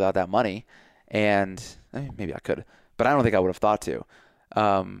bike trip without that money. And maybe I could, but I don't think I would have thought to.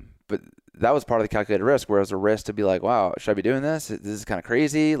 But that was part of the calculated risk, where it was a risk to be like, wow, should I be doing this? This is kind of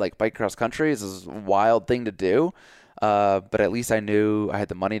crazy. Like, bike cross country is a wild thing to do. But at least I knew I had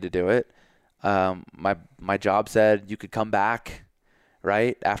the money to do it. My job said you could come back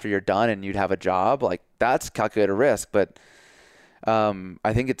right after you're done and you'd have a job. Like, that's calculated risk. But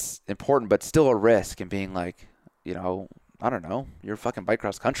I think it's important, but still a risk in being like, I don't know, you're fucking bike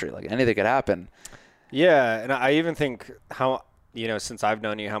cross country. Like, anything could happen. Yeah. And I even think how, since I've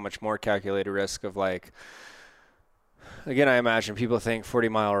known you, how much more calculated risk of like, again, I imagine people think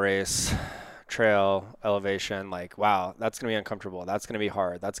 40-mile race, trail, elevation, like, wow, that's going to be uncomfortable. That's going to be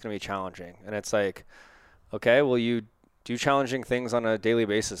hard. That's going to be challenging. And it's like, okay, well, you do challenging things on a daily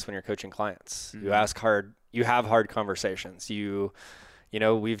basis when you're coaching clients. Mm-hmm. You have hard conversations.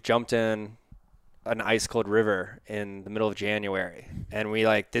 We've jumped in an ice cold river in the middle of January, and we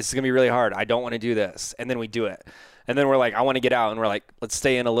like, this is gonna be really hard. I don't want to do this. And then we do it. And then we're like, I want to get out. And we're like, let's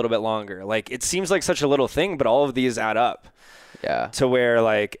stay in a little bit longer. Like, it seems like such a little thing, but all of these add up. Yeah. To where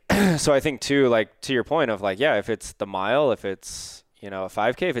like, so I think too, like, to your point of like, yeah, if it's the mile, if it's, a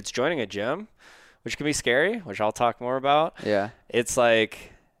 5K, if it's joining a gym, which can be scary, which I'll talk more about. Yeah. It's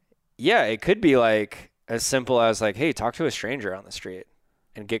like, yeah, it could be like as simple as like, hey, talk to a stranger on the street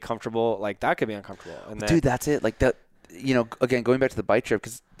and get comfortable. Like, that could be uncomfortable. And then, dude, that's it. Like, that again, going back to the bike trip,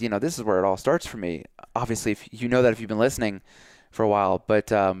 because, this is where it all starts for me. Obviously, if you know that if you've been listening for a while,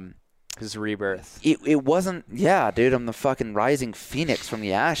 but his rebirth. It wasn't, dude, I'm the fucking rising phoenix from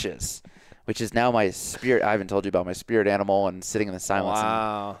the ashes, which is now my spirit. I haven't told you about my spirit animal and sitting in the silence.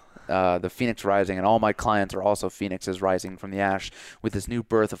 Wow. And, the phoenix rising, and all my clients are also phoenixes rising from the ash with this new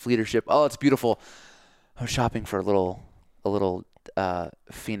birth of leadership. Oh, it's beautiful. I was shopping for a little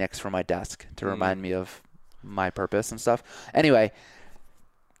phoenix for my desk to remind me of my purpose and stuff. Anyway,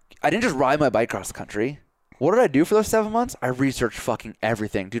 I didn't just ride my bike across the country. What did I do for those 7 months? I researched fucking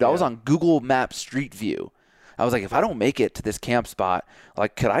everything. Dude, I was on Google Maps Street View. I was like, if I don't make it to this camp spot,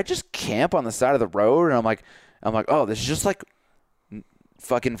 like, could I just camp on the side of the road? And I'm like, oh, this is just like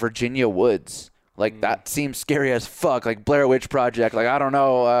fucking Virginia woods. Like, that seems scary as fuck. Like, Blair Witch Project. Like, I don't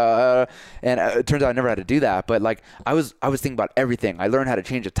know. And it turns out I never had to do that. But, like, I was thinking about everything. I learned how to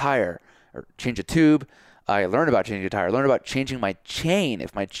change a tire or change a tube. I learned about changing a tire. I learned about changing my chain.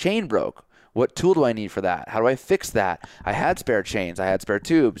 If my chain broke, what tool do I need for that? How do I fix that? I had spare chains. I had spare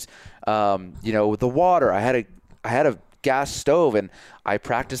tubes. With the water, I had a gas stove, and I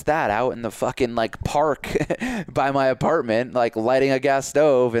practiced that out in the fucking like park by my apartment, like lighting a gas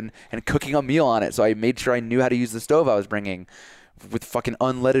stove and cooking a meal on it. So I made sure I knew how to use the stove I was bringing with fucking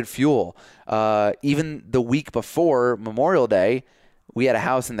unleaded fuel. Even the week before Memorial Day, we had a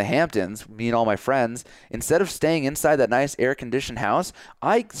house in the Hamptons, me and all my friends. Instead of staying inside that nice air-conditioned house,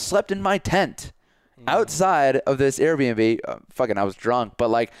 I slept in my tent outside of this Airbnb. I was drunk, but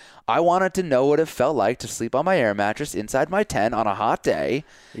like I wanted to know what it felt like to sleep on my air mattress inside my tent on a hot day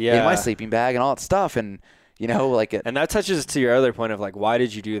in my sleeping bag and all that stuff. And, and that touches to your other point of like, why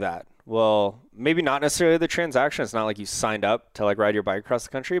did you do that? Well, maybe not necessarily the transaction. It's not like you signed up to like ride your bike across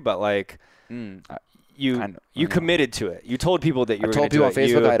the country, but like you committed to it. You told people that you were going to do it. I told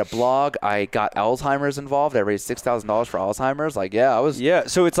people on Facebook. I had a blog. I got Alzheimer's involved. I raised $6,000 for Alzheimer's. Like,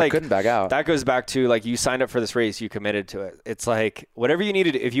 so it's like, I couldn't back out. That goes back to like, you signed up for this race, you committed to it. It's like whatever you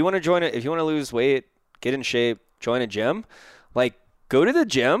needed. If you want to join it, if you want to lose weight, get in shape, join a gym, like go to the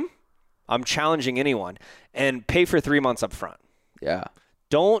gym. I'm challenging anyone and pay for 3 months up front. Yeah.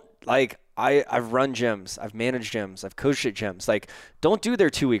 Don't like, I've run gyms. I've managed gyms. I've coached at gyms. Like don't do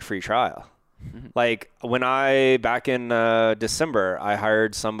their 2-week free trial. Like when back in December, I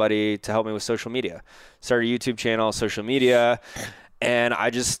hired somebody to help me with social media, started a YouTube channel, social media. And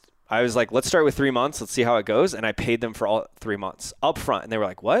I was like, let's start with 3 months. Let's see how it goes. And I paid them for all 3 months up front. And they were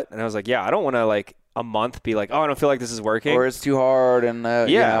like, what? And I was like, yeah, I don't want to like a month be like, oh, I don't feel like this is working. Or it's too hard. And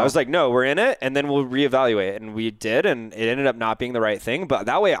I was like, no, we're in it. And then we'll reevaluate. And we did. And it ended up not being the right thing. But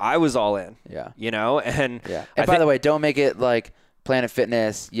that way I was all in. Yeah. And by the way, don't make it like Planet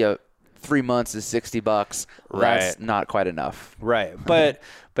Fitness, 3 months is $60. Right. That's not quite enough. Right. But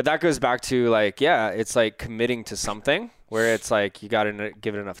that goes back to like, it's like committing to something where it's like, you got to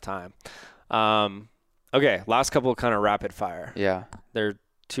give it enough time. Okay. Last couple kind of rapid fire. Yeah. They're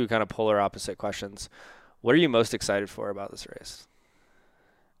two kind of polar opposite questions. What are you most excited for about this race?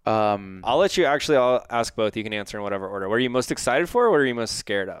 I'll ask both. You can answer in whatever order. What are you most excited for? Or what are you most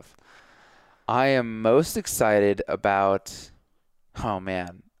scared of? I am most excited about, oh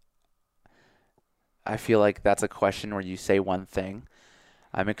man. I feel like that's a question where you say one thing.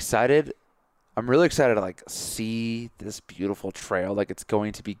 I'm really excited to like see this beautiful trail. Like it's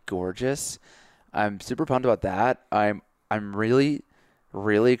going to be gorgeous. I'm super pumped about that. I'm really,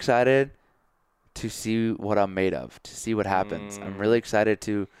 really excited to see what I'm made of, to see what happens. I'm really excited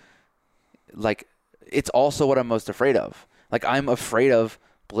to like, it's also what I'm most afraid of. Like I'm afraid of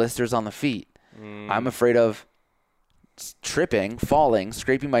blisters on the feet. I'm afraid of tripping, falling,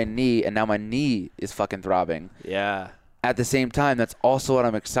 scraping my knee, and now my knee is fucking throbbing. Yeah. At the same time, that's also what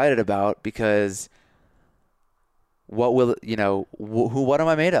I'm excited about because what am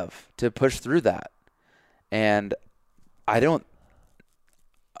I made of to push through that? And this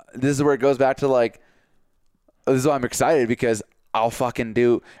is where it goes back to like, this is why I'm excited because I'll fucking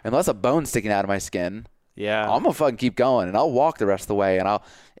do, unless a bone's sticking out of my skin. Yeah. I'm gonna fucking keep going and I'll walk the rest of the way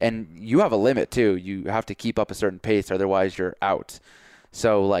and you have a limit too. You have to keep up a certain pace, otherwise you're out.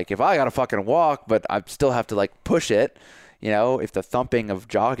 So like if I gotta fucking walk, but I still have to like push it, if the thumping of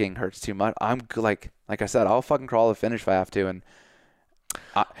jogging hurts too much, I'm like I said, I'll fucking crawl the finish if I have to.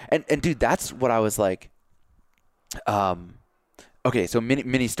 And dude, that's what I was like. Okay, so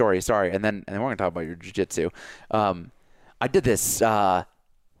mini story, sorry, and then we're gonna talk about your jiu-jitsu. I did this.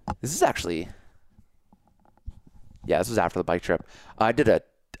 This is actually. Yeah, this was after the bike trip. I did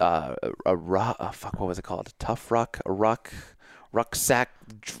what was it called? Rucksack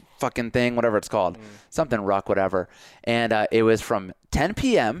fucking thing, whatever it's called. Something ruck, whatever. And it was from 10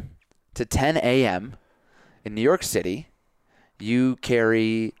 p.m. to 10 a.m. in New York City, you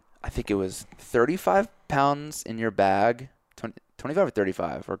carry, I think it was 35 pounds in your bag, 25 or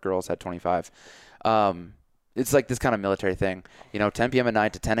 35, or girls had 25. It's like this kind of military thing. 10 p.m. at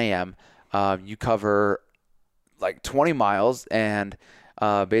night to 10 a.m., you cover like 20 miles, and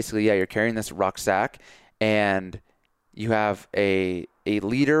basically, you're carrying this rucksack, and you have a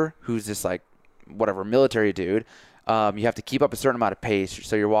leader who's this like whatever military dude. You have to keep up a certain amount of pace,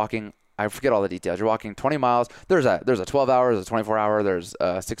 so you're walking. I forget all the details. You're walking 20 miles. There's a 12 hour, there's a 24 hour, there's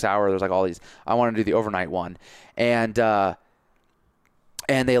a 6 hour. There's like all these. I want to do the overnight one, and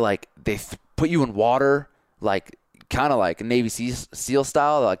they put you in water, like kind of like Navy SEAL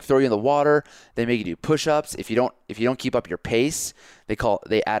style. They like throw you in the water. They make you do push-ups. If you don't keep up your pace,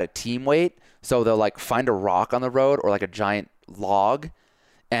 they add a team weight. So they'll like find a rock on the road or like a giant log,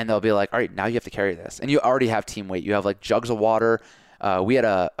 and they'll be like, all right, now you have to carry this. And you already have team weight. You have like jugs of water. We had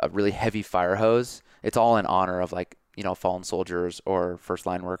a really heavy fire hose. It's all in honor of like, fallen soldiers or first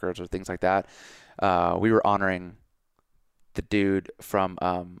line workers or things like that. We were honoring the dude from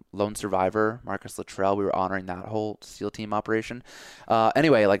Lone Survivor, Marcus Luttrell. We were honoring that whole SEAL team operation.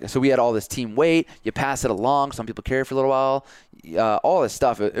 Anyway, so we had all this team weight. You pass it along. Some people carry for a little while. All this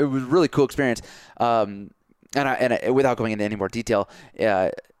stuff. It was a really cool experience. And without going into any more detail,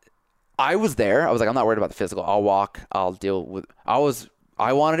 I was there. I was like, I'm not worried about the physical. I'll walk. I'll deal with.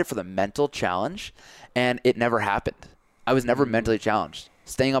 I wanted it for the mental challenge, and it never happened. I was never mentally challenged.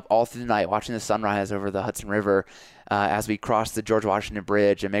 Staying up all through the night, watching the sunrise over the Hudson River as we crossed the George Washington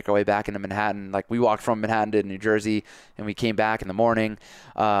Bridge and make our way back into Manhattan. Like, we walked from Manhattan to New Jersey, and we came back in the morning.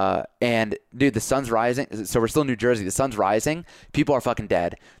 And, dude, the sun's rising. So we're still in New Jersey. The sun's rising. People are fucking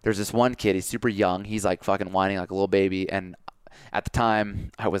dead. There's this one kid. He's super young. He's, like, fucking whining like a little baby. And at the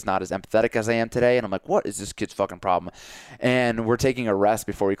time, I was not as empathetic as I am today. And I'm like, what is this kid's fucking problem? And we're taking a rest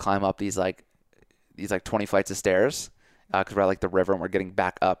before we climb up these 20 flights of stairs. Because we're at like the river and we're getting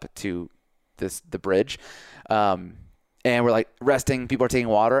back up to the bridge. And we're like resting. People are taking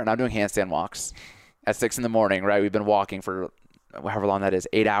water, and I'm doing handstand walks at 6 a.m, right? We've been walking for however long that is,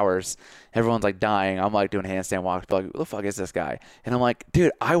 8 hours. Everyone's like dying. I'm like doing handstand walks. But like, who the fuck is this guy? And I'm like,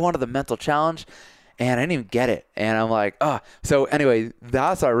 dude, I wanted the mental challenge, and I didn't even get it. And I'm like, So anyway,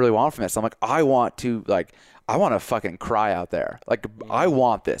 that's what I really want from this. I'm like, I want to fucking cry out there. Like, I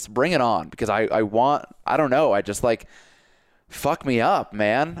want this. Bring it on. Because I don't know. I just like, fuck me up,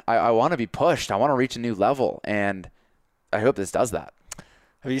 man. I want to be pushed. I want to reach a new level. And I hope this does that.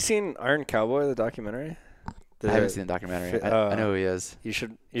 Have you seen Iron Cowboy, the documentary? I haven't seen the documentary. I know who he is. You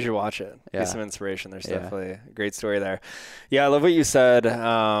should watch it. Yeah. Get some inspiration. There's definitely a great story there. Yeah, I love what you said,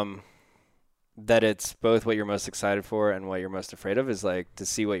 that it's both what you're most excited for and what you're most afraid of is like to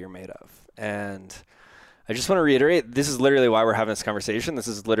see what you're made of. And I just want to reiterate, this is literally why we're having this conversation. This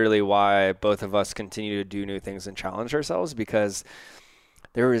is literally why both of us continue to do new things and challenge ourselves, because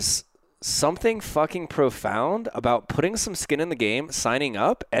there is something fucking profound about putting some skin in the game, signing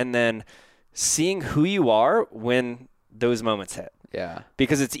up, and then seeing who you are when those moments hit. Yeah.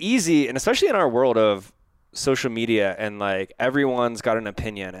 Because it's easy, and especially in our world of social media and like everyone's got an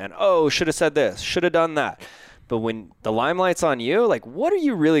opinion and, should have said this, should have done that. But when the limelight's on you, like, what are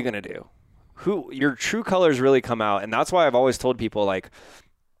you really going to do? Your true colors really come out. And that's why I've always told people, like,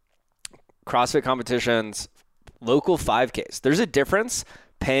 CrossFit competitions, local 5Ks, there's a difference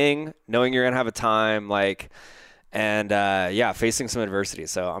paying, knowing you're going to have a time, like, and facing some adversity.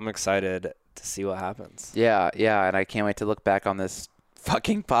 So I'm excited to see what happens. Yeah. And I can't wait to look back on this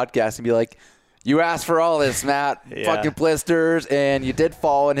fucking podcast and be like, you asked for all this, Matt. Fucking blisters, and you did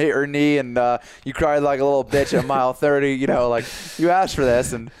fall and hit your knee, and you cried like a little bitch at mile 30. Like, you asked for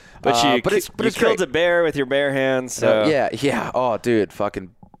this, and but you it's killed great. a bear with your bare hands. So. Yeah. Oh, dude,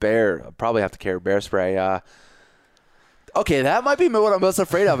 fucking bear. I'll probably have to carry bear spray. Okay, that might be what I'm most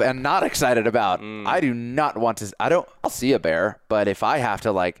afraid of and not excited about. I do not want to. I'll see a bear, but if I have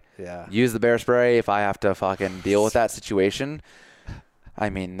to use the bear spray, if I have to fucking deal with that situation. I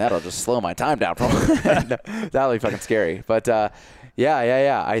mean, that'll just slow my time down. That'll be fucking scary. But,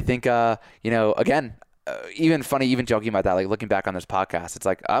 yeah. I think, again, even funny, even joking about that, like looking back on this podcast, it's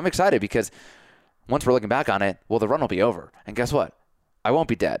like, I'm excited because once we're looking back on it, well, the run will be over. And guess what? I won't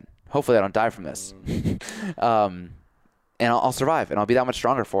be dead. Hopefully I don't die from this. And I'll survive, and I'll be that much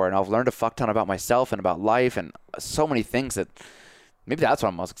stronger for it. And I'll learn a fuck ton about myself and about life and so many things that maybe that's what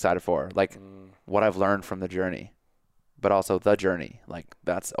I'm most excited for. Like what I've learned from the journey. But also the journey. Like,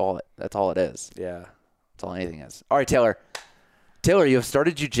 that's all it is. Yeah. That's all anything is. All right, Taylor. Taylor, you have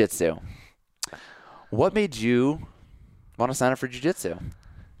started jiu-jitsu. What made you want to sign up for jiu-jitsu?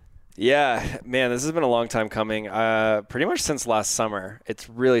 Yeah, man, this has been a long time coming. Pretty much since last summer. It's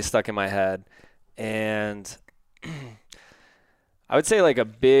really stuck in my head. And I would say like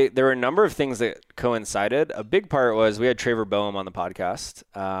there were a number of things that coincided. A big part was we had Traver Boehm on the podcast.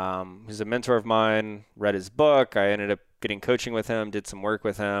 He's a mentor of mine, read his book. I ended up getting coaching with him, did some work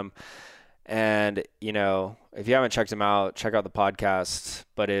with him. And, you know, if you haven't checked him out, check out the podcast.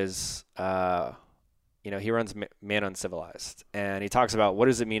 But he runs Man Uncivilized. And he talks about what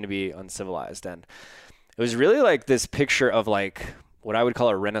does it mean to be uncivilized. And it was really like this picture of like what I would call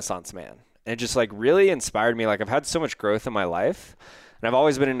a Renaissance man. And it just like really inspired me. Like I've had so much growth in my life and I've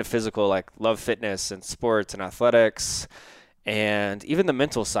always been into physical, like love fitness and sports and athletics and even the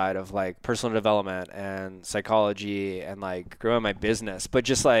mental side of like personal development and psychology and like growing my business. But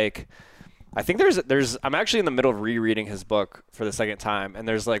just like, I think I'm actually in the middle of rereading his book for the second time. And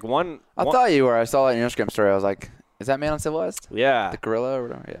there's like I thought you were. I saw it in your Instagram story. I was like, is that Man Uncivilized? Yeah. The gorilla or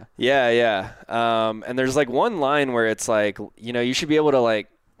whatever? Yeah. Yeah. And there's like one line where it's like, you know, you should be able to like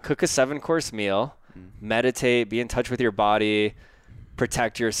cook a 7-course meal, meditate, be in touch with your body,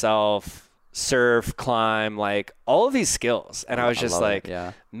 protect yourself, surf, climb, like all of these skills. And I was just like,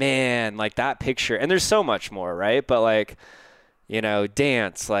 man, like that picture. And there's so much more, right? But like, you know,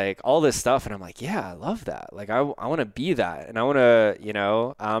 dance, like all this stuff. And I'm like, yeah, I love that. Like I want to be that. And I want to, you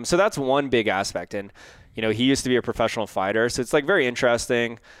know, so that's one big aspect. And, you know, he used to be a professional fighter. So it's like very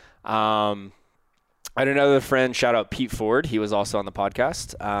interesting. I had another friend, shout out Pete Ford. He was also on the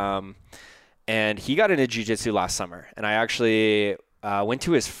podcast. And he got into jiu-jitsu last summer. And I actually went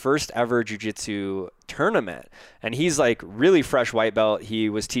to his first ever jiu-jitsu tournament. And he's like really fresh white belt. He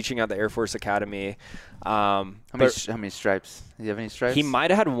was teaching at the Air Force Academy. How many stripes? Do you have any stripes? He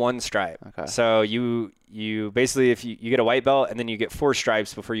might have had 1 stripe. Okay. So you basically, if you get a white belt and then you get 4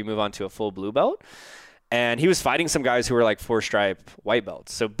 stripes before you move on to a full blue belt. And he was fighting some guys who were like 4-stripe white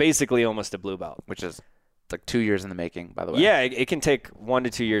belts. So basically almost a blue belt. Which is like 2 years in the making, by the way. Yeah, it can take 1 to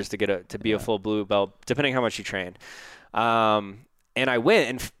 2 years to be a full blue belt, depending how much you train. And I went,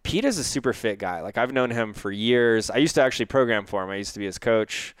 and Pete is a super fit guy. Like I've known him for years. I used to actually program for him. I used to be his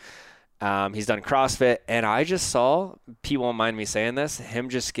coach. He's done CrossFit. And I just saw, Pete won't mind me saying this, him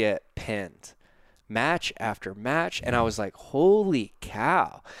just get pinned match after match. And I was like, holy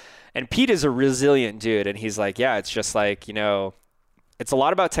cow. And Pete is a resilient dude. And he's like, yeah, it's just like, you know, it's a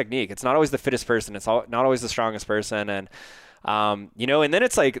lot about technique. It's not always the fittest person. It's not always the strongest person. And, you know, and then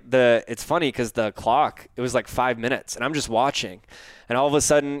it's like it's funny because the clock, it was like 5 minutes and I'm just watching and all of a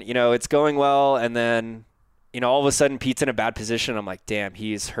sudden, you know, it's going well. And then, you know, all of a sudden Pete's in a bad position. I'm like, damn,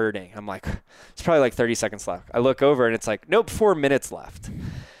 he's hurting. I'm like, it's probably like 30 seconds left. I look over and it's like, nope, 4 minutes left.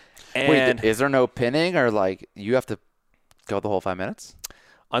 And wait, is there no pinning or like you have to go the whole 5 minutes?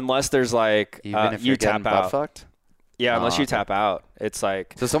 Unless there's like, even if you you're tap out. Fucked? Yeah, unless you tap out. It's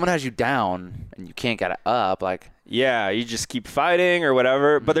like... So someone has you down and you can't get it up, like... Yeah, you just keep fighting or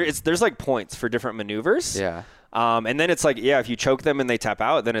whatever. But there's like points for different maneuvers. Yeah. And then it's like, yeah, if you choke them and they tap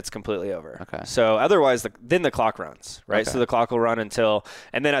out, then it's completely over. Okay. So otherwise, then the clock runs, right? Okay. So the clock will run until...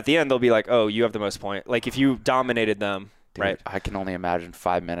 And then at the end, they'll be like, oh, you have the most point. Like if you dominated them... Dude, right. I can only imagine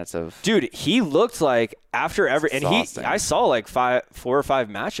 5 minutes of... Dude, he looked like after every... And I saw like 4 or 5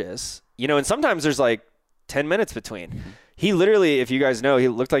 matches, you know, and sometimes there's like 10 minutes between. He literally, if you guys know, he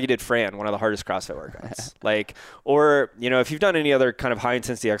looked like he did Fran, one of the hardest CrossFit workouts. Like, or, you know, if you've done any other kind of high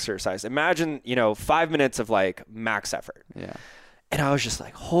intensity exercise, imagine, you know, 5 minutes of like max effort. Yeah. And I was just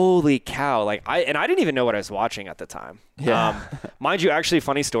like, holy cow. Like I didn't even know what I was watching at the time. Yeah. Mind you, actually,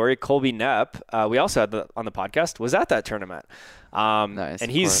 funny story, Colby Knepp, we also had on the podcast, was at that tournament. Nice, and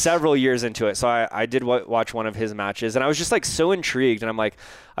he's several years into it. So I did watch one of his matches and I was just like so intrigued. And I'm like,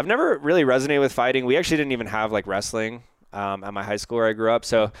 I've never really resonated with fighting. We actually didn't even have like wrestling at my high school where I grew up.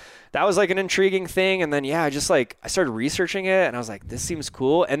 So that was like an intriguing thing. And then, yeah, I started researching it and I was like, this seems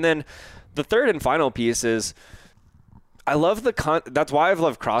cool. And then the third and final piece is, I love that's why I've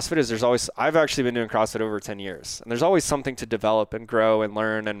loved CrossFit is I've actually been doing CrossFit over 10 years and there's always something to develop and grow and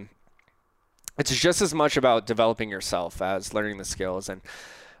learn. And it's just as much about developing yourself as learning the skills. And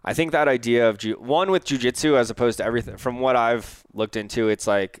I think that idea of with jiu-jitsu as opposed to everything from what I've looked into, it's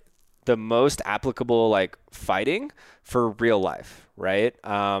like the most applicable like fighting for real life, right?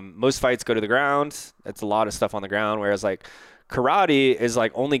 Most fights go to the ground. It's a lot of stuff on the ground. Whereas like karate is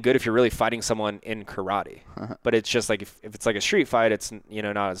like only good if you're really fighting someone in karate, but it's just like if it's like a street fight, it's, you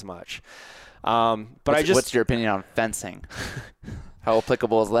know, not as much. But what's your opinion on fencing? How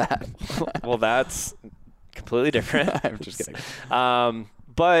applicable is that? Well, that's completely different. I'm just kidding.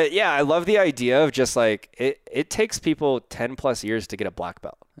 But yeah, I love the idea of just like it takes people 10 plus years to get a black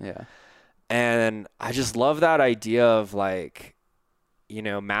belt. Yeah. And I just love that idea of like, you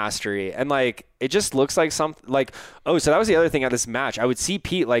know, mastery. And like, it just looks like something like, oh, so that was the other thing at this match. I would see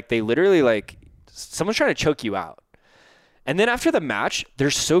Pete, like they literally like someone's trying to choke you out. And then after the match, they're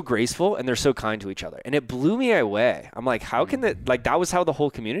so graceful and they're so kind to each other. And it blew me away. I'm like, how can that, like, that was how the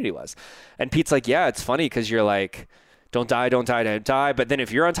whole community was. And Pete's like, yeah, it's funny because you're like, don't die, don't die, don't die. But then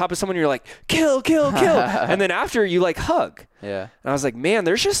if you're on top of someone, you're like, kill, kill, kill. And then after you like hug. Yeah. And I was like, man,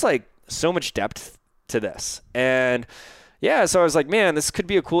 there's just like so much depth to this. And yeah, so I was like, man, this could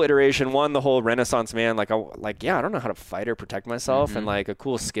be a cool iteration. One, the whole Renaissance man, like, yeah, I don't know how to fight or protect myself, and like a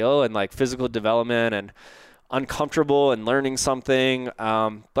cool skill and like physical development and uncomfortable and learning something,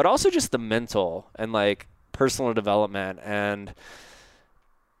 but also just the mental and like personal development. And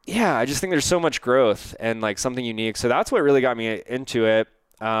yeah, I just think there's so much growth and like something unique. So that's what really got me into it.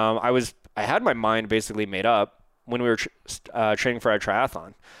 I had my mind basically made up when we were training for our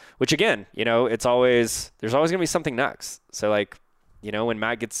triathlon, which again, you know, there's always gonna be something next. So like, you know, when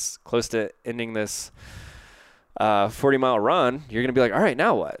Matt gets close to ending this 40-mile run, you're gonna be like, all right,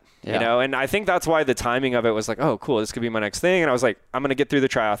 now what? Yeah. You know, and I think that's why the timing of it was like, oh, cool, this could be my next thing. And I was like, I'm gonna get through the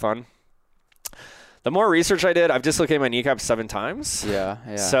triathlon. The more research I did, I've dislocated my kneecap 7 times.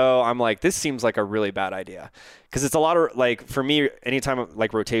 Yeah. So I'm like, this seems like a really bad idea, because it's a lot of like, for me, anytime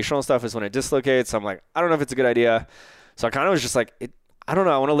like rotational stuff is when it dislocates. I'm like, I don't know if it's a good idea. So I kind of was just like, I don't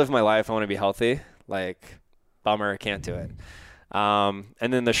know. I want to live my life. I want to be healthy. Like, bummer, I can't do it. And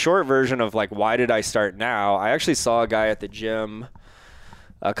then the short version of like, why did I start now? I actually saw a guy at the gym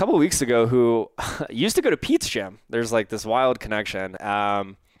a couple of weeks ago who used to go to Pete's gym. There's like this wild connection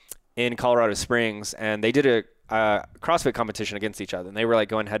in Colorado Springs, and they did a CrossFit competition against each other, and they were like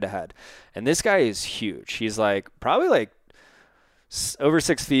going head to head. And this guy is huge. He's like probably like over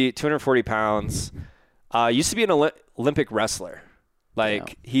 6 feet, 240 pounds. Used to be an Olympic wrestler.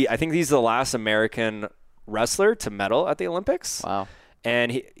 Like I think he's the last American wrestler to medal at the Olympics. Wow.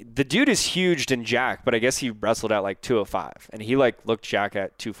 And the dude is huge and jacked, but I guess he wrestled at like 205, and he like looked jacked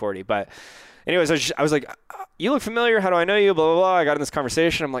at 240. But anyways, I was like, you look familiar. How do I know you? Blah, blah, blah. I got in this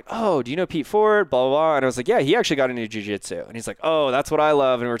conversation. I'm like, oh, do you know Pete Ford? Blah, blah, blah. And I was like, yeah, he actually got into jiu-jitsu. And he's like, oh, that's what I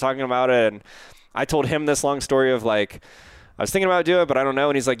love. And we were talking about it. And I told him this long story of like, I was thinking about doing it, but I don't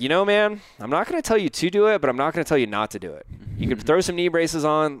know. And he's like, you know, man, I'm not going to tell you to do it, but I'm not going to tell you not to do it. You could throw some knee braces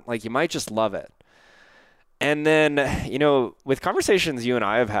on. Like, you might just love it. And then, you know, with conversations you and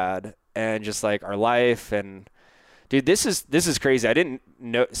I have had and just like our life, and dude, this is crazy. I didn't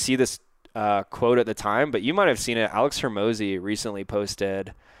see this quote at the time, but you might have seen it. Alex Hermosi recently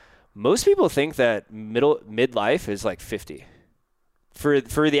posted, most people think that midlife is like 50. For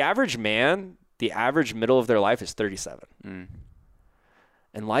the average man, the average middle of their life is 37.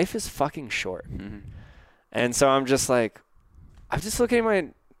 And life is fucking short. And so I'm just like, I'm just looking at my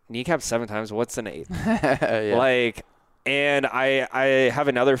kneecap 7 times. What's an 8? Yeah. Like, and I have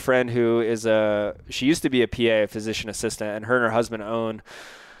another friend who is she used to be a PA, a physician assistant, and her husband own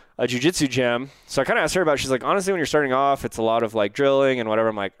a jiu-jitsu gym. So I kind of asked her about it. She's like, honestly, when you're starting off, it's a lot of like drilling and whatever.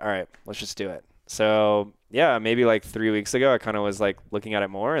 I'm like, all right, let's just do it. So yeah, maybe like 3 weeks ago, I kind of was like looking at it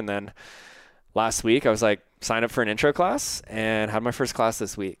more. And then last week I was like, sign up for an intro class, and had my first class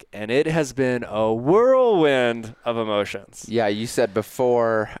this week. And it has been a whirlwind of emotions. Yeah, you said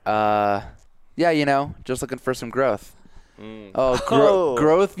before, yeah, you know, just looking for some growth.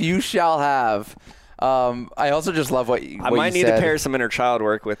 Growth you shall have. I also just love what you said. I might need to pair some inner child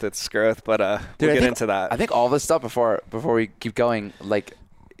work with its growth, but we'll get into that. I think all this stuff before we keep going, like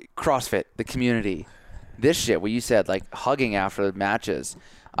CrossFit, the community, this shit, what you said, like hugging after the matches.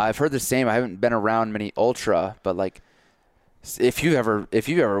 I've heard the same. I haven't been around many ultra, but like if you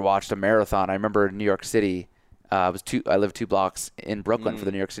ever watched a marathon, I remember in New York City, I lived 2 blocks in Brooklyn for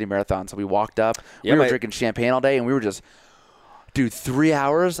the New York City Marathon. So we walked up, we were drinking champagne all day, and we were just, dude, 3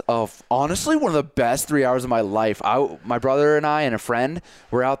 hours of honestly one of the best 3 hours of my life. My brother and I and a friend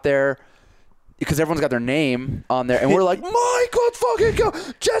were out there because everyone's got their name on there, and we're like, Mike, let's fucking go,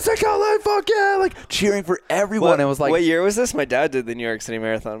 Jessica, let's fuck yeah, like cheering for everyone. It was like, what year was this? My dad did the New York City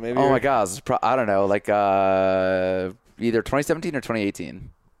Marathon. Maybe. Oh my God, I don't know, like either 2017 or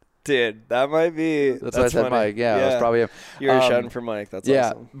 2018. Dude, that might be. That's what I said, Mike. Yeah, it was probably him. You were shouting for Mike. That's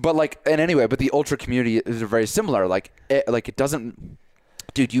awesome. But like, and anyway, but the ultra community is very similar. Like, it doesn't,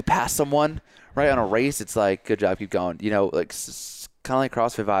 dude. You pass someone right on a race, it's like, good job, keep going. You know, like kind of like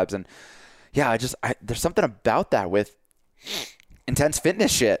CrossFit vibes. And yeah, there's something about that with intense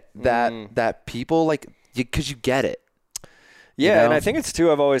fitness shit that people like, because you get it. Yeah, you know? And I think it's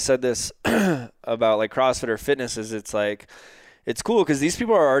too. I've always said this about like CrossFit or fitness. Is it's like, it's cool because these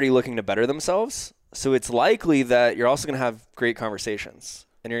people are already looking to better themselves. So it's likely that you're also going to have great conversations,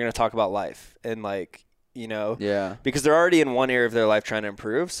 and you're going to talk about life and like, you know, because they're already in one area of their life trying to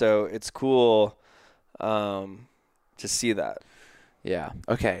improve. So it's cool to see that. Yeah.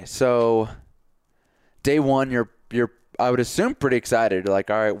 Okay. So day one, you're I would assume pretty excited. You're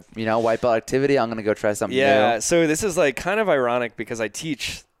like, all right, white belt activity. I'm gonna go try something new. Yeah. So this is like kind of ironic because I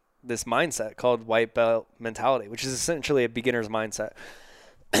teach this mindset called white belt mentality, which is essentially a beginner's mindset.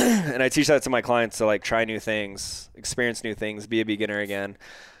 And I teach that to my clients to like try new things, experience new things, be a beginner again.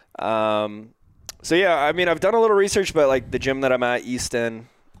 So yeah, I mean, I've done a little research, but like the gym that I'm at, Easton,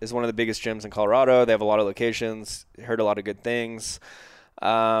 is one of the biggest gyms in Colorado. They have a lot of locations. Heard a lot of good things.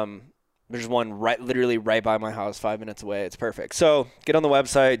 There's one literally right by my house, 5 minutes away. It's perfect. So get on the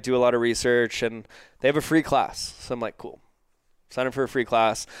website, do a lot of research, and they have a free class. So I'm like, cool. Sign up for a free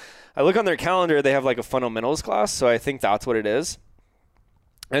class. I look on their calendar, they have like a fundamentals class. So I think that's what it is.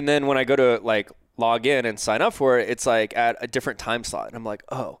 And then when I go to like log in and sign up for it, it's like at a different time slot. And I'm like,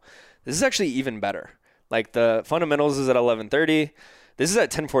 oh, this is actually even better. Like the fundamentals is at 11:30. This is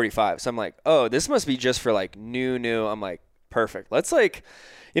at 10:45. So I'm like, oh, this must be just for like new. I'm like, perfect. Let's like,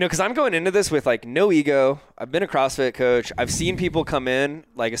 because I'm going into this with like no ego. I've been a CrossFit coach. I've seen people come in,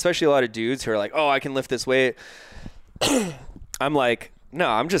 like especially a lot of dudes who are like, oh, I can lift this weight. I'm like, no,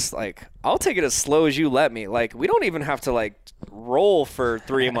 I'm just like, I'll take it as slow as you let me. Like, we don't even have to like roll for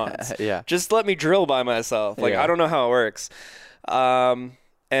 3 months. Yeah. Just let me drill by myself. Like, Yeah. I don't know how it works. And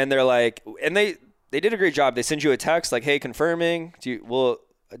they're like, and they did a great job. They send you a text like, hey, confirming.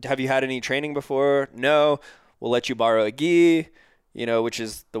 Have you had any training before? No. We'll let you borrow a gi, which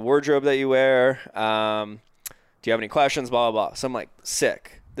is the wardrobe that you wear. Do you have any questions? Blah, blah, blah. So I'm like,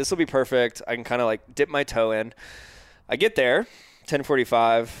 sick. This will be perfect. I can kind of like dip my toe in. I get there,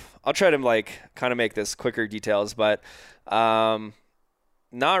 10:45. I'll try to like kind of make this quicker details, but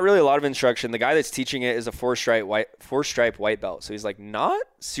not really a lot of instruction. The guy that's teaching it is a four-stripe white belt. So he's like not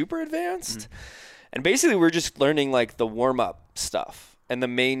super advanced. And basically we're just learning like the warm-up stuff and the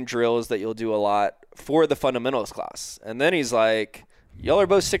main drills that you'll do a lot for the fundamentals class. And then he's like, y'all are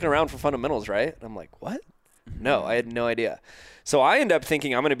both sticking around for fundamentals, right? And I'm like, what? No, I had no idea. So I end up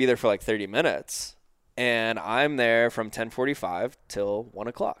thinking I'm going to be there for like 30 minutes. And I'm there from 10:45 till 1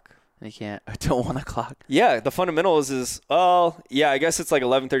 o'clock. You can't till 1 o'clock. Yeah, the fundamentals is, I guess it's like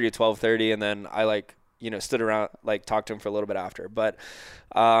 11:30 to 12:30, and then I like, stood around, like talked to him for a little bit after. But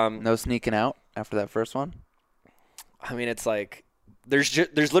no sneaking out after that first one. I mean, it's like there's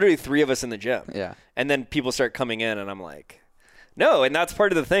literally 3 of us in the gym. Yeah, and then people start coming in, and I'm like, no, and that's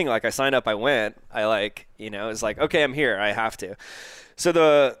part of the thing. Like I signed up, I went, I like, it's like, okay, I'm here, I have to. So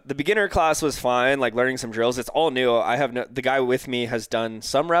the beginner class was fine, like learning some drills. It's all new. The guy with me has done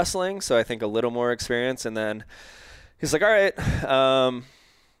some wrestling, so I think a little more experience. And then he's like, all right,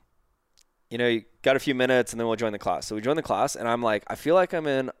 you got a few minutes and then we'll join the class. So we joined the class and I'm like, I feel like I'm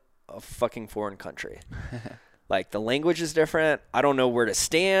in a fucking foreign country. Like the language is different. I don't know where to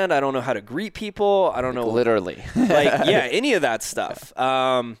stand. I don't know how to greet people. I don't know. Literally. Any of that stuff.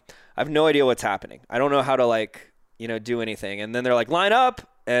 I have no idea what's happening. I don't know how to like, do anything. And then they're like, line up.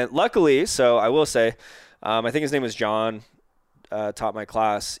 And luckily, so I will say, I think his name was John, taught my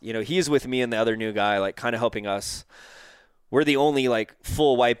class. He's with me and the other new guy, like kind of helping us. We're the only like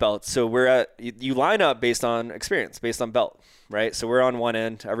full white belts. So you line up based on experience, based on belt, right? So we're on one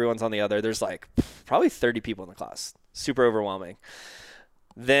end, everyone's on the other. There's like probably 30 people in the class. Super overwhelming.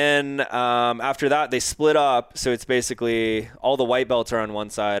 Then after that, they split up. So it's basically all the white belts are on one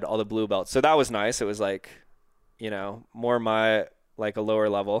side, all the blue belts. So that was nice. It was like, more my like a lower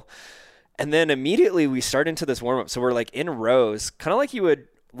level. And then immediately we start into this warm up. So we're like in rows, kind of like you would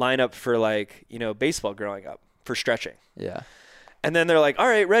line up for like, baseball growing up for stretching. Yeah. And then they're like, all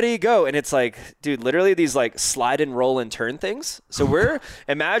right, ready, go. And it's like, dude, literally these like slide and roll and turn things. So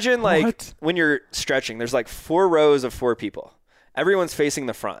imagine like when you're stretching, there's like 4 rows of 4 people. Everyone's facing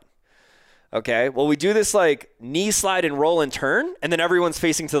the front. Okay. Well, we do this like knee slide and roll and turn, and then everyone's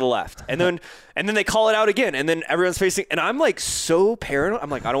facing to the left. And then they call it out again, and then everyone's facing, and I'm like so paranoid. I'm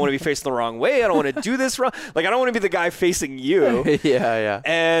like, I don't want to be facing the wrong way. I don't want to do this wrong. Like, I don't want to be the guy facing you. Yeah.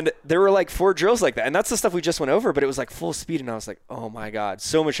 And there were like 4 drills like that. And that's the stuff we just went over, but it was like full speed. And I was like, oh my God,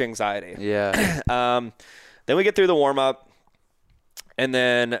 so much anxiety. Yeah. Then we get through the warm up, and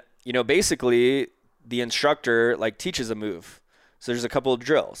then, basically the instructor like teaches a move. So there's a couple of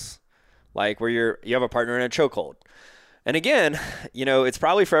drills. Like where you have a partner in a chokehold. And again, it's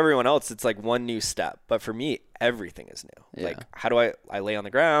probably for everyone else, it's like one new step. But for me, everything is new. Yeah. Like how do I lay on the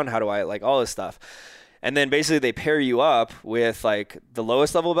ground? How do I like all this stuff? And then basically they pair you up with like the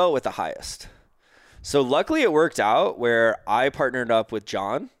lowest level belt with the highest. So luckily it worked out where I partnered up with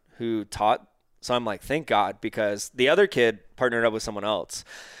John, who taught. So I'm like, thank God, because the other kid partnered up with someone else.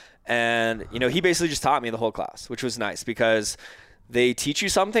 And, he basically just taught me the whole class, which was nice because they teach you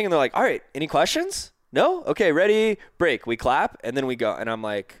something and they're like, all right, any questions? No? Okay, ready, break. We clap and then we go. And I'm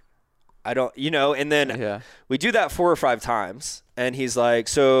like, I don't, and then Yeah. we do that 4 or 5 times. And he's like,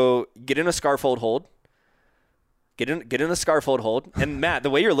 so get in a scarf hold. Get in a scarf hold. And Matt, the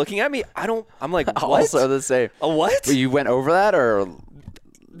way you're looking at me, I'm like, what? Also the same. A what? You went over that or?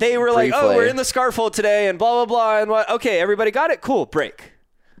 They were like, oh, briefly? we're in the scarf hold today and blah, blah, blah. And what? Okay, everybody got it? Cool, break.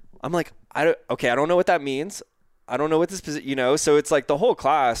 I'm like, I don't know what that means. I don't know what this position, so it's like the whole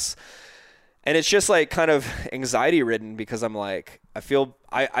class. And it's just like kind of anxiety ridden because I'm like,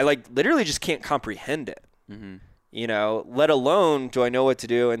 I like literally just can't comprehend it, let alone do I know what to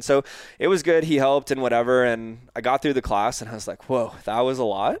do. And so it was good. He helped and whatever. And I got through the class and I was like, whoa, that was a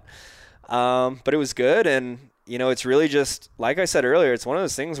lot. But it was good. And, it's really just, like I said earlier, it's one of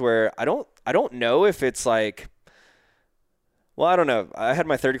those things where I don't know if it's like, well, I don't know. I had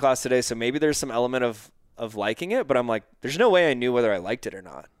my 30 class today, so maybe there's some element of liking it, but I'm like, there's no way I knew whether I liked it or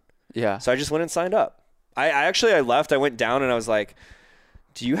not. Yeah. So I just went and signed up. I left. I went down and I was like,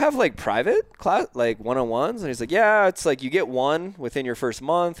 do you have like private class, like one-on-ones? And he's like, yeah, it's like you get one within your first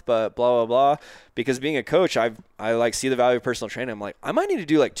month, but blah, blah, blah. Because being a coach, I like see the value of personal training. I'm like, I might need to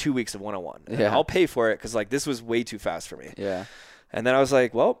do like 2 weeks of one-on-one. And I'll pay for it because like this was way too fast for me. Yeah. And then I was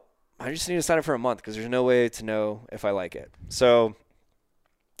like, well, I just need to sign up for a month because there's no way to know if I like it. So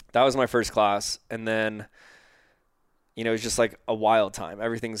that was my first class. And then, it was just like a wild time.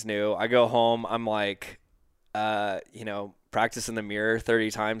 Everything's new. I go home. I'm like, practice in the mirror 30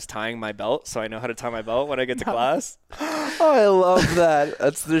 times, tying my belt so I know how to tie my belt when I get to class. Oh, I love that.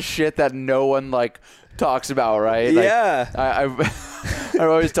 That's the shit that no one like talks about, right? Like, Yeah. I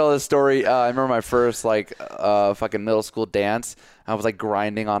always tell this story. I remember my first fucking middle school dance. I was like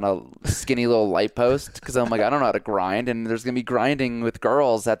grinding on a skinny little light post because I'm like, I don't know how to grind, and there's gonna be grinding with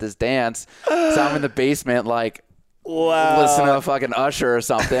girls at this dance. So I'm in the basement like, wow, listen to a fucking Usher or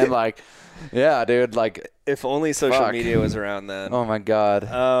something. Like, yeah, dude. Like, if only social media was around then. Oh my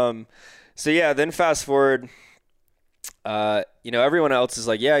god. So yeah, then fast forward. Everyone else is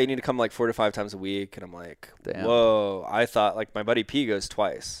like, yeah, you need to come like 4 to 5 times a week, and I'm like, damn. Whoa. I thought like my buddy P goes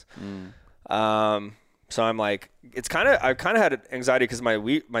twice. So I'm like, I've kind of had anxiety because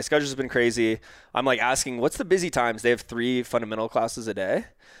my schedule's been crazy. I'm like asking, what's the busy times? They have 3 fundamental classes a day.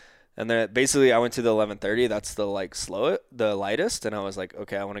 And then basically I went to the 11:30. That's the like the lightest. And I was like,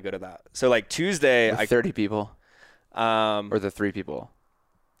 okay, I want to go to that. So like Tuesday, With 30 people, or the 3 people.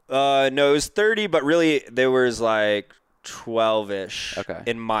 No, it was 30, but really there was like 12-ish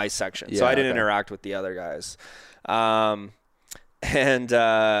in my section. Yeah, so I didn't interact with the other guys.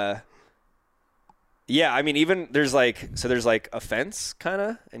 Yeah, I mean, even there's like a fence kind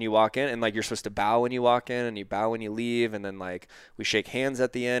of, and you walk in and like you're supposed to bow when you walk in and you bow when you leave. And then like we shake hands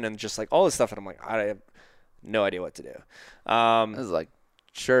at the end and just like all this stuff. And I'm like, I have no idea what to do. This is like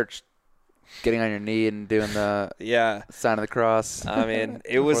church, getting on your knee and doing the sign of the cross. I mean,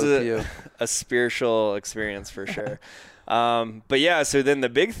 it was a spiritual experience for sure. But yeah, so then the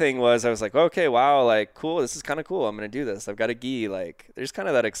big thing was I was like, okay, wow, like cool. This is kind of cool. I'm going to do this. I've got a gi. Like there's kind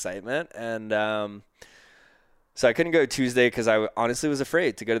of that excitement. And, so I couldn't go Tuesday because I honestly was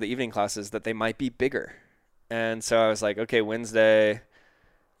afraid to go to the evening classes that they might be bigger. And so I was like, okay, Wednesday,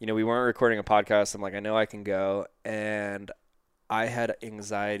 we weren't recording a podcast. I'm like, I know I can go. And I had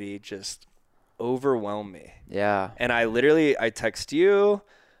anxiety just overwhelm me. Yeah. And I text you.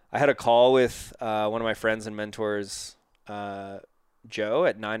 I had a call with one of my friends and mentors, Joe,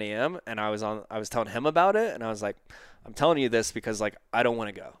 at 9 a.m. and I was telling him about it, and I was like, I'm telling you this because like I don't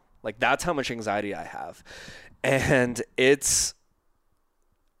want to go. Like that's how much anxiety I have. And it's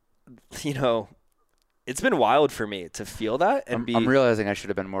been wild for me to feel that and I'm realizing I should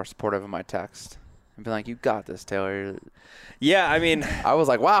have been more supportive of my text. And been like, you got this, Taylor. Yeah, I mean, I was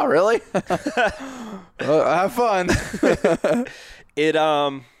like, wow, really? Have fun. It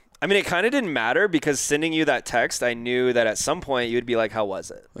kind of didn't matter because sending you that text, I knew that at some point you'd be like, how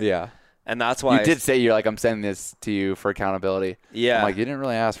was it? Yeah. And that's why you did say you're like, I'm sending this to you for accountability. Yeah. I'm like, you didn't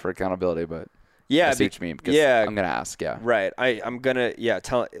really ask for accountability, but yeah, I see what you mean because I'm going to ask. Yeah. Right. I'm going to,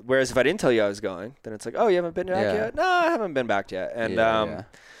 tell. Whereas if I didn't tell you I was going, then it's like, oh, you haven't been back yet? No, I haven't been back yet. And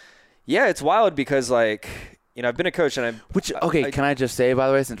it's wild because like, I've been a coach and can I just say, by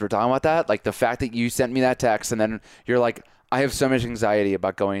the way, since we're talking about that, like the fact that you sent me that text and then you're like, I have so much anxiety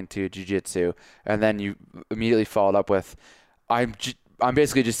about going to jiu-jitsu, and then you immediately followed up with, I'm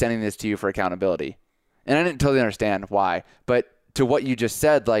basically just sending this to you for accountability. And I didn't totally understand why, but to what you just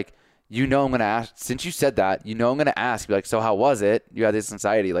said, like, I'm going to ask, since you said that, I'm going to ask, be like, so how was it? You had this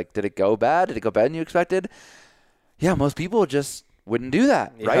anxiety. Like, did it go bad? Did it go better than you expected? Yeah, most people just wouldn't do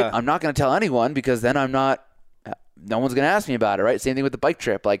that, right? I'm not going to tell anyone because then no one's going to ask me about it, right? Same thing with the bike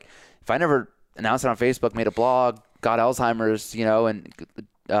trip. Like, if I never announced it on Facebook, made a blog, got Alzheimer's, and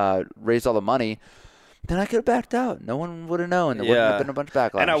raised all the money, then I could have backed out. No one would have known. There wouldn't have been a bunch of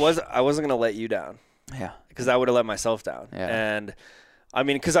backlash. And I wasn't going to let you down. Yeah. Because I would have let myself down. Yeah. And I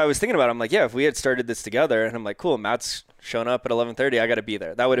mean, because I was thinking about it, I'm like, yeah, if we had started this together, and I'm like, cool, Matt's shown up at 11:30, I got to be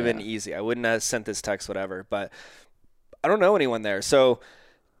there. That would have been easy. I wouldn't have sent this text, whatever. But I don't know anyone there, so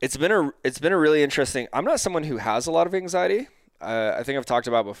it's been a really interesting. I'm not someone who has a lot of anxiety. I think I've talked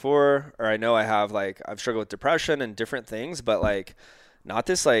about before, or I know I have. Like, I've struggled with depression and different things, but like, not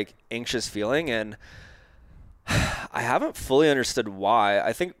this like anxious feeling, and I haven't fully understood why.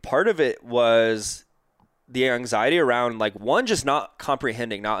 I think part of it was the anxiety around like one, just not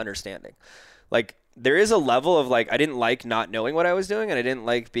comprehending, not understanding. Like there is a level of like, I didn't like not knowing what I was doing and I didn't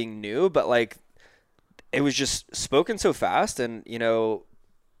like being new, but like it was just spoken so fast and, you know,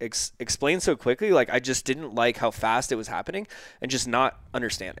 explained so quickly. Like I just didn't like how fast it was happening and just not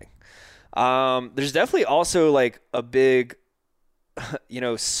understanding. There's definitely also like a big, you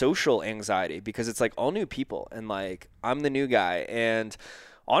know, social anxiety because it's like all new people and like I'm the new guy. And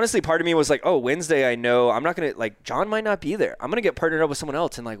honestly, part of me was like, oh, Wednesday, I know I'm not going to, like, John might not be there. I'm going to get partnered up with someone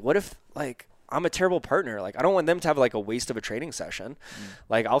else. And, like, what if, like, I'm a terrible partner? Like, I don't want them to have, like, a waste of a training session.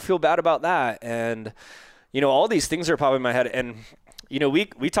 Like, I'll feel bad about that. And, you know, all these things are popping in my head. And, you know, we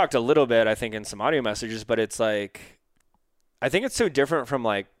talked a little bit, I think, in some audio messages, but it's like, I think it's so different from,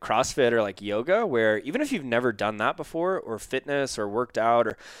 like, CrossFit or, like, yoga, where even if you've never done that before, or fitness or worked out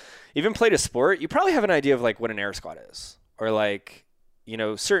or even played a sport, you probably have an idea of, like, what an air squat is or, like, you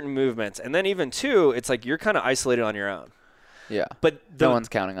know, certain movements. And then even too, it's like you're kind of isolated on your own. Yeah. But no one's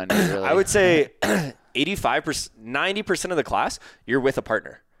counting on you, really. I would say 85%, 90% of the class, you're with a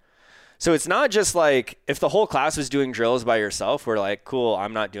partner. So it's not just like if the whole class was doing drills by yourself, we're like, cool,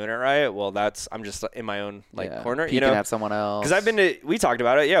 I'm not doing it right. Well, I'm just in my own corner. You know, at someone else. Because we talked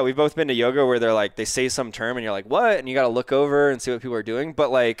about it. Yeah, we've both been to yoga where they're like, they say some term and you're like, what? And you got to look over and see what people are doing.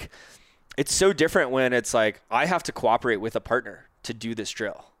 But like, it's so different when it's like, I have to cooperate with a partner to do this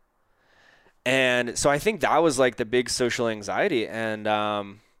drill. And so I think that was like the big social anxiety. And,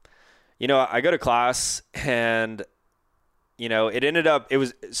 you know, I go to class and, you know,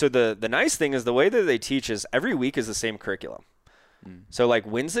 so the nice thing is the way that they teach is every week is the same curriculum. So like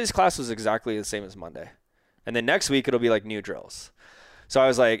Wednesday's class was exactly the same as Monday. And then next week it'll be like new drills. So I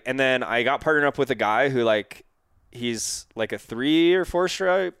was like, and then I got partnered up with a guy who like, he's like a 3 or 4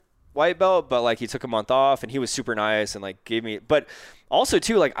 stripe white belt, but like he took a month off and he was super nice and like gave me, but also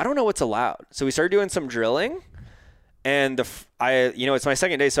too, like, I don't know what's allowed. So we started doing some drilling and you know, it's my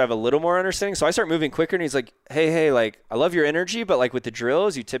second day, so I have a little more understanding. So I start moving quicker and he's like, hey, like, I love your energy, but like with the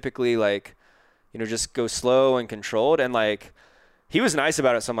drills, you typically like, you know, just go slow and controlled. And like, he was nice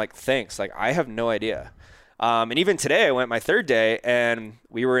about it. So I'm like, thanks. Like, I have no idea. And even today I went my 3rd day and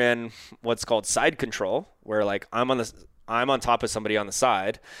we were in what's called side control, where like I'm on top of somebody on the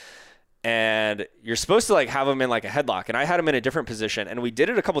side. And you're supposed to like have him in like a headlock. And I had him in a different position. And we did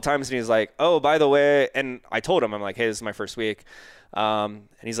it a couple times and he's like, oh, by the way, and I told him, I'm like, hey, this is my first week. And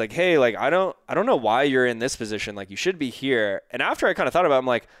he's like, hey, like, I don't know why you're in this position. Like, you should be here. And after I kind of thought about it, I'm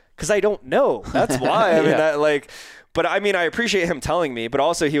like, because I don't know. That's why. I mean, that like, but I mean, I appreciate him telling me, but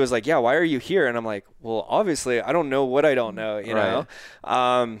also he was like, yeah, why are you here? And I'm like, well, obviously I don't know what I don't know, you know?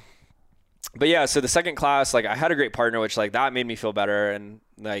 But yeah, so the second class, like I had a great partner, which like that made me feel better. And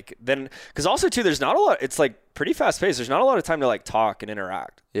like, then, cause also too, there's not a lot, it's like pretty fast paced. There's not a lot of time to like talk and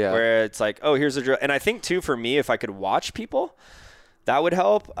interact. Yeah. Where it's like, oh, here's a drill. And I think too, for me, if I could watch people, that would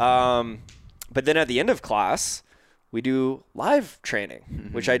help. But then at the end of class, we do live training,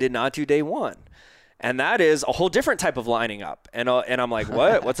 which I did not do day 1. And that is a whole different type of lining up. And I'm like,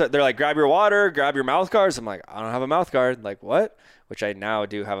 what? What's that? They're like, grab your water, grab your mouth guards. I'm like, I don't have a mouth guard. Like, what? Which I now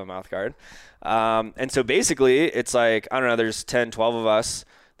do have a mouth guard. And so basically it's like, I don't know, there's 10, 12 of us.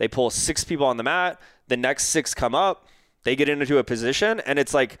 They pull 6 people on the mat. The next 6 come up. They get into a position. And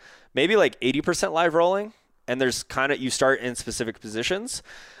it's like maybe like 80% live rolling. And there's kind of, you start in specific positions.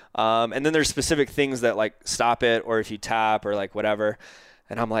 And then there's specific things that like stop it, or if you tap or like whatever.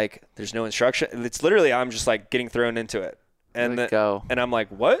 And I'm like, there's no instruction. It's literally, I'm just like getting thrown into it. And and I'm like,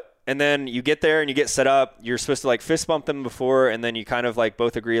 what? And then you get there and you get set up. You're supposed to like fist bump them before. And then you kind of like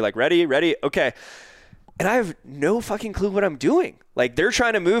both agree, like, ready, okay. And I have no fucking clue what I'm doing. Like, they're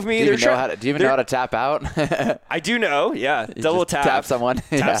trying to move me. Do you even know how to tap out? I do know. Yeah. Double tap. Tap someone.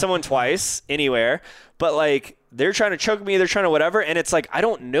 Tap someone twice anywhere. But like, they're trying to choke me. They're trying to whatever. And it's like, I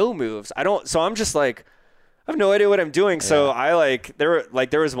don't know moves. So I'm just like, I have no idea what I'm doing. Yeah. So I like,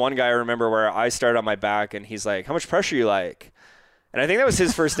 there was one guy I remember where I started on my back and he's like, how much pressure you like? And I think that was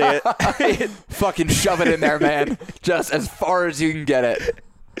his first day. Fucking shove it in there, man. Just as far as you can get it.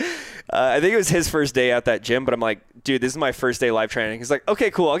 I think it was his first day at that gym, but I'm like, dude, this is my first day live training. He's like, okay,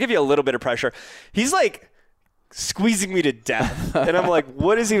 cool. I'll give you a little bit of pressure. He's like squeezing me to death. And I'm like,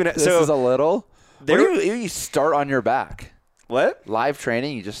 what is even? This is a little. You start on your back. What? Live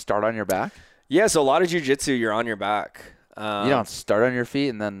training, you just start on your back? Yeah, so a lot of jiu-jitsu, you're on your back. You don't start on your feet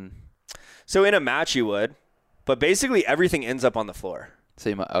and then... So in a match you would, but basically everything ends up on the floor. So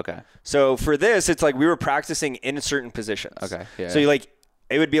you might, okay. So for this, it's like we were practicing in certain positions. Okay, yeah. So you like,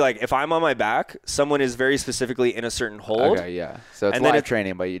 it would be like if I'm on my back, someone is very specifically in a certain hold. Okay, yeah. So it's And then live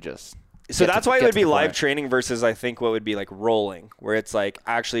training, but you just... So that's why it would be live point. training versus I think what would be like rolling, where it's like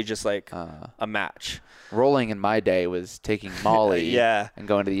actually just like a match. Rolling in my day was taking Molly Yeah. and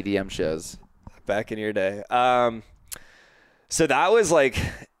going to the EDM shows. Back in your day. So that was like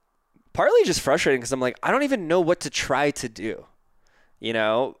partly just frustrating because I'm like, I don't even know what to try to do, you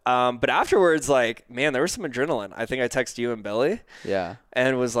know? But afterwards, like, man, there was some adrenaline. I think I texted you and Billy. Yeah.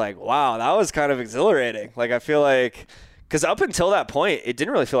 And was like, wow, that was kind of exhilarating. Like, I feel like, because up until that point, it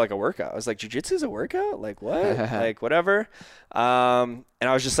didn't really feel like a workout. I was like, jiu-jitsu is a workout? Like, what? Like, whatever. And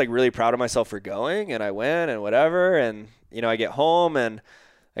I was just like really proud of myself for going, and I went and whatever. And, you know, I get home, and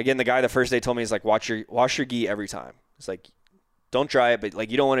again, the guy the first day told me, he's like, wash your gi every time. It's like, don't dry it, but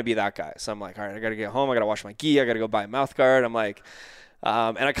like, you don't want to be that guy. So I'm like, all right, I got to get home. I got to wash my gi. I got to go buy a mouth guard. I'm like,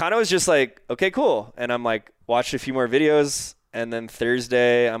 and I kind of was just like, okay, cool. And I'm like, watched a few more videos. And then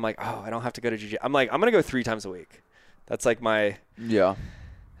Thursday, I'm like, oh, I don't have to go to jiu-jitsu. I'm like, I'm going to go 3 times a week. That's like my, yeah.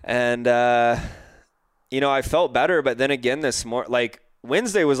 And, you know, I felt better, but then again, like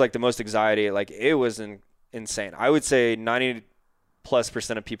Wednesday was like the most anxiety. Like it was insane. I would say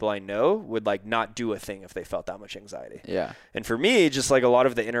 90+% of people I know would like not do a thing if they felt that much anxiety. Yeah. And for me, just like a lot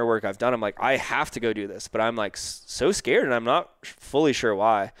of the inner work I've done, I'm like, I have to go do this, but I'm like so scared and I'm not fully sure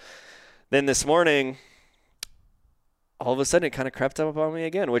why. Then this morning, all of a sudden it kind of crept up on me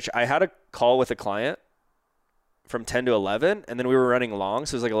again, which I had a call with a client from 10 to 11, and then we were running long,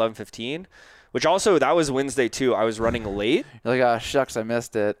 so it was like 11:15, which also, that was Wednesday too. I was running late. You're like, oh, shucks, I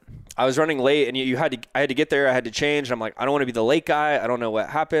missed it. I was running late, and I had to get there. I had to change. And I'm like, I don't want to be the late guy. I don't know what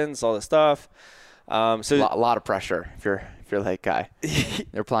happens, all this stuff. So a lot of pressure if you're a late guy.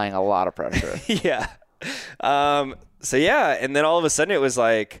 They're applying a lot of pressure. Yeah. So yeah, and then all of a sudden it was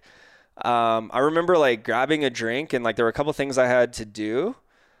like, I remember like grabbing a drink, and like there were a couple things I had to do.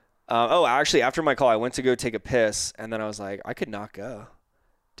 Actually, after my call, I went to go take a piss, and then I was like, I could not go.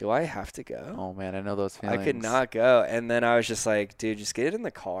 Do I have to go? Oh, man, I know those feelings. I could not go. And then I was just like, dude, just get in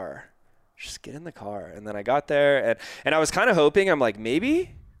the car. Just get in the car. And then I got there, and I was kind of hoping, I'm like,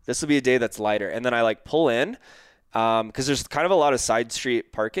 maybe this will be a day that's lighter. And then I like pull in, because there's kind of a lot of side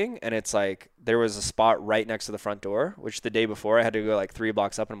street parking, and it's like there was a spot right next to the front door, which the day before I had to go like 3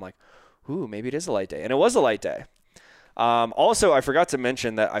 blocks up, and I'm like, ooh, maybe it is a light day. And it was a light day. Also, I forgot to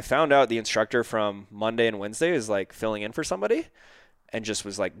mention that I found out the instructor from Monday and Wednesday is like filling in for somebody, and just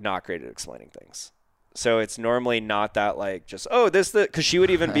was like not great at explaining things. So it's normally not that like just, oh, this, because she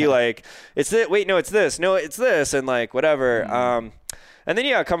would even be like, it's this, wait, no, it's this, no, it's this, and like whatever. And then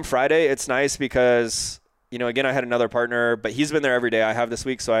yeah, come Friday, it's nice because, you know, again, I had another partner, but he's been there every day I have this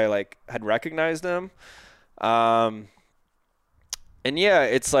week, so I like had recognized him. And yeah,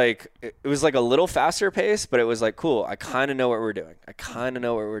 it's like, it was like a little faster pace, but it was like, cool. I kind of know what we're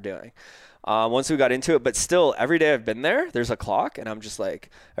doing. Once we got into it, but still every day I've been there, there's a clock, and I'm just like,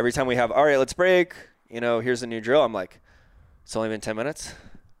 every time we have, all right, let's break, you know, here's a new drill. I'm like, it's only been 10 minutes.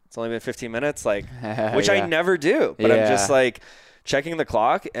 It's only been 15 minutes. Like, which Yeah. I never do, but I'm Yeah. just like checking the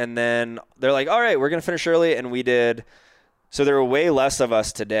clock, and then they're like, all right, we're going to finish early. And we did. So there were way less of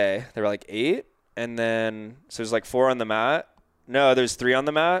us today. There were like 8. And then, so there's like 4 on the mat. No, there's 3 on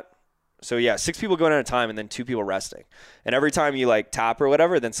the mat. So yeah, 6 people going at a time, and then 2 people resting. And every time you like tap or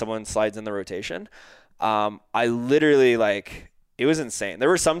whatever, then someone slides in the rotation. I literally like, it was insane. There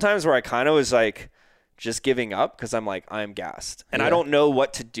were some times where I kind of was like just giving up because I'm like, I'm gassed and I don't know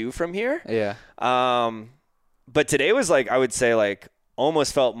what to do from here. Yeah. But today was like, I would say like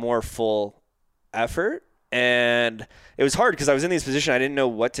almost felt more full effort. And it was hard because I was in these positions. I didn't know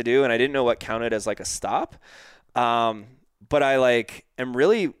what to do, and I didn't know what counted as like a stop. But I like am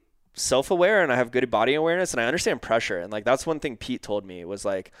really self-aware, and I have good body awareness, and I understand pressure. And like, that's one thing Pete told me was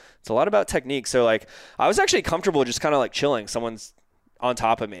like, it's a lot about technique. So like, I was actually comfortable just kind of like chilling. Someone's on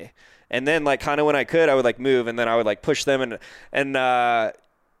top of me. And then like, kind of when I could, I would like move, and then I would like push them. And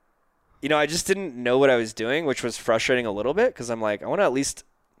you know, I just didn't know what I was doing, which was frustrating a little bit. Cause I'm like, I want to at least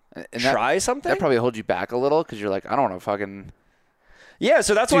try something. That probably holds you back a little. Cause you're like, I don't want to fucking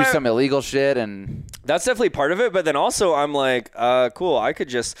so that's do why some illegal shit. And that's definitely part of it. But then also I'm like, cool. I could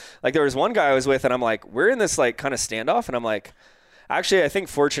just like, there was one guy I was with, and I'm like, we're in this like kind of standoff, and I'm like, Actually, I think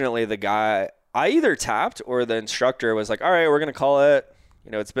fortunately the guy I either tapped or the instructor was like, all right, we're going to call it.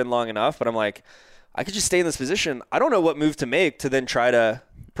 You know, it's been long enough, but I'm like, I could just stay in this position. I don't know what move to make to then try to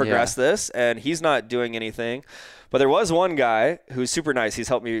progress this. And he's not doing anything. But there was one guy who's super nice. He's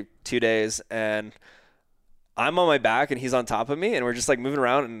helped me 2 days, and I'm on my back and he's on top of me, and we're just like moving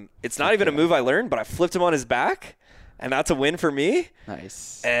around, and it's not even a move I learned, but I flipped him on his back, and that's a win for me.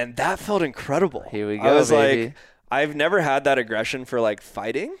 Nice. And that felt incredible. Here we go, I was baby. like, I've never had that aggression for like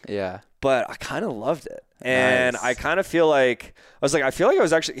fighting. Yeah. But I kind of loved it. And Nice. I kind of feel like, I was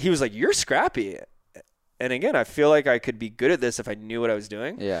actually, he was like, you're scrappy. And again, I feel like I could be good at this if I knew what I was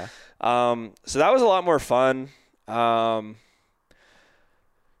doing. Yeah. So that was a lot more fun. Well,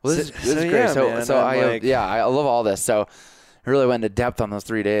 this is great. yeah, man, I love all this. So I really went into depth on those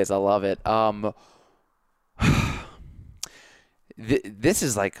 3 days. I love it. This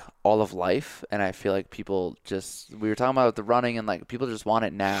is like all of life, and I feel like people we were talking about the running, and like people just want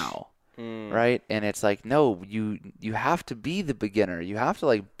it now, right? And it's like, no, you have to be the beginner. You have to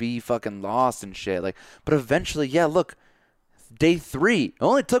like be fucking lost and shit. Like, but eventually, yeah. Look, day 3, it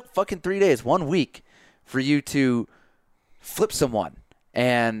only took fucking 3 days, 1 week, for you to flip someone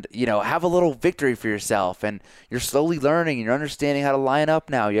and, you know, have a little victory for yourself, and you're slowly learning and you're understanding how to line up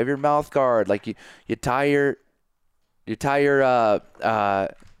now. You have your mouth guard, like you tie your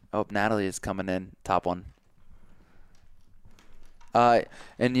oh, Natalie is coming in, top one.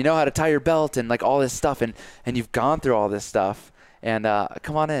 And you know how to tie your belt and like all this stuff, and you've gone through all this stuff, and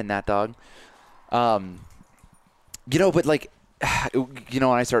come on in, Nat Dog. You know, but like, you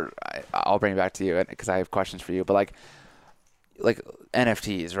know, when I'll bring it back to you because I have questions for you, but like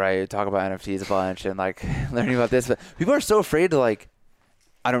NFTs, right? Talk about NFTs a bunch and like learning about this, but people are so afraid to like,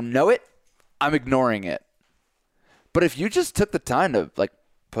 I don't know it, I'm ignoring it. But if you just took the time to like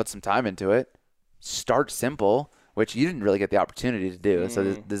put some time into it, start simple, which you didn't really get the opportunity to do. So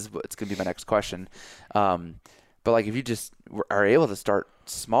this is what's going to be my next question. But like if you just are able to start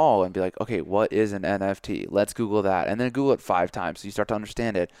small and be like, okay, what is an NFT? Let's Google that. And then Google it 5 times so you start to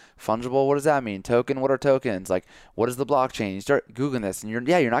understand it. Fungible, what does that mean? Token, what are tokens? Like, what is the blockchain? You start Googling this, and you're not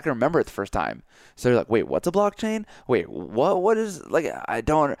going to remember it the first time. So you're like, wait, what's a blockchain? Wait, what is, like, I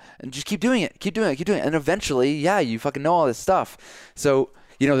don't, and just keep doing it. And eventually, yeah, you fucking know all this stuff. So,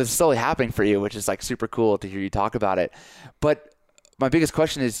 you know, this is slowly happening for you, which is like super cool to hear you talk about it. But my biggest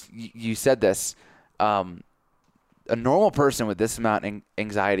question is, you said this, a normal person with this amount of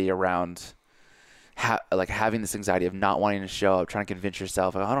anxiety around like having this anxiety of not wanting to show up, trying to convince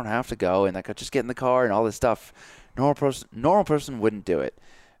yourself, oh, I don't have to go, and like just get in the car and all this stuff. Normal person wouldn't do it.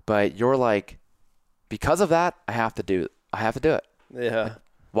 But you're like, because of that, I have to do it. Yeah. Like,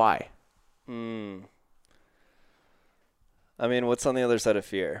 why? I mean, what's on the other side of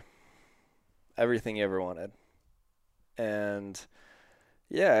fear? Everything you ever wanted. And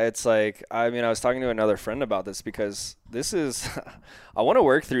yeah, it's like, I mean, I was talking to another friend about this because this is, I want to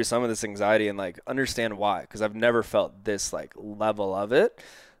work through some of this anxiety and like understand why, because I've never felt this like level of it.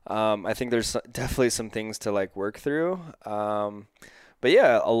 I think there's definitely some things to like work through. But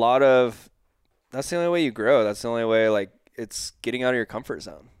yeah, that's the only way you grow. That's the only way, like, it's getting out of your comfort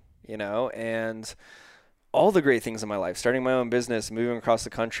zone, you know? And all the great things in my life, starting my own business, moving across the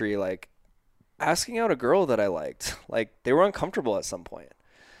country, like asking out a girl that I liked, like they were uncomfortable at some point.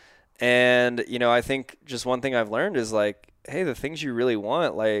 And, you know, I think just one thing I've learned is like, hey, the things you really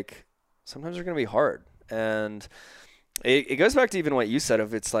want, like sometimes they're going to be hard. And it goes back to even what you said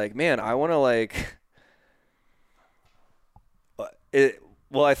of, it's like, man, I want to like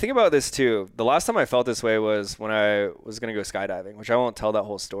well, I think about this too. The last time I felt this way was when I was going to go skydiving, which I won't tell that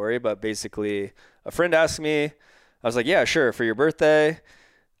whole story, but basically a friend asked me, I was like, yeah, sure. For your birthday,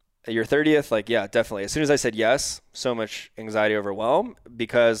 your 30th, like, yeah, definitely. As soon as I said yes, so much anxiety, overwhelm,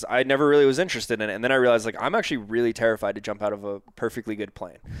 because I never really was interested in it. And then I realized, like, I'm actually really terrified to jump out of a perfectly good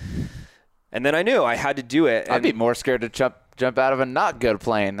plane. And then I knew I had to do it. I'd be more scared to jump out of a not good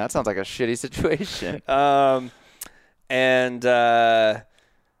plane. That sounds like a shitty situation.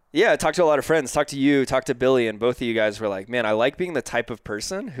 Yeah, I talked to a lot of friends, talked to you, talked to Billy, and both of you guys were like, man, I like being the type of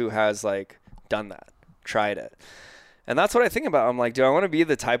person who has like done that, tried it. And that's what I think about. I'm like, do I want to be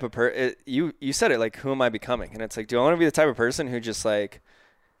the type of person, you said it, like, who am I becoming? And it's like, do I want to be the type of person who just like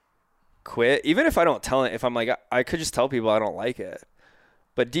quit? Even if I don't tell it, if I'm like, I could just tell people I don't like it.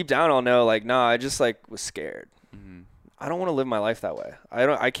 But deep down I'll know, like, nah, I just like was scared. Mm-hmm. I don't want to live my life that way.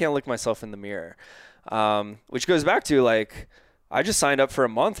 I can't look myself in the mirror. Which goes back to like, I just signed up for a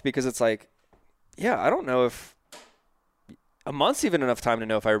month because it's like, yeah, I don't know if a month's even enough time to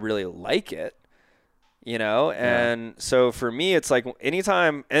know if I really like it, you know? And so for me, it's like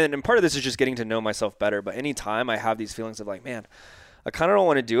anytime, and part of this is just getting to know myself better, but anytime I have these feelings of like, man, I kind of don't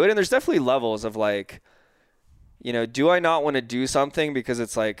want to do it. And there's definitely levels of like, you know, do I not want to do something because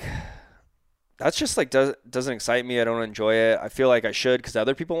it's like, that's just like doesn't excite me. I don't enjoy it. I feel like I should because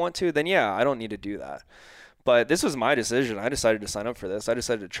other people want to. Then yeah, I don't need to do that. But this was my decision. I decided to sign up for this. I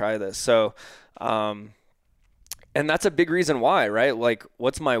decided to try this. So, and that's a big reason why, right? Like,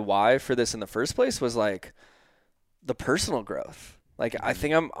 what's my why for this in the first place was like the personal growth. Like, I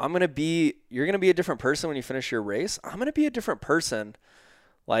think you're going to be a different person when you finish your race. I'm going to be a different person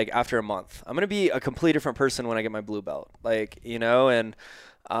like after a month. I'm going to be a completely different person when I get my blue belt. Like, you know, and,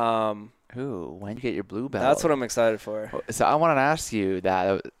 when you get your blue belt. That's what I'm excited for. So I wanted to ask you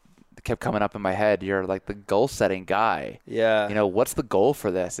that. It kept coming up in my head. You're like the goal setting guy. Yeah. You know, what's the goal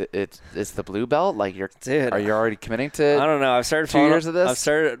for this? It's the blue belt. Like Dude, are you already committing to? I don't know. I've started 2 years of this. I've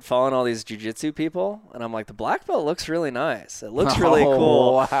started following all these jiu-jitsu people, and I'm like, the black belt looks really nice. It looks really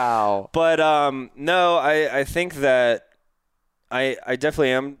cool. Wow. But no, I think that I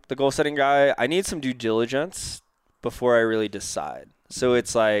definitely am the goal setting guy. I need some due diligence before I really decide. So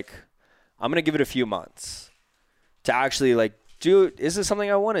it's like I'm gonna give it a few months to actually like. Is this something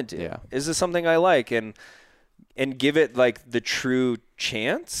I want to do? Yeah. Is this something I like? And give it like the true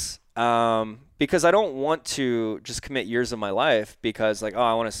chance. Because I don't want to just commit years of my life because like, oh,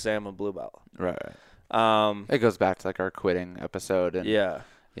 I want to say I'm a blue belt. Right. It goes back to like our quitting episode and yeah.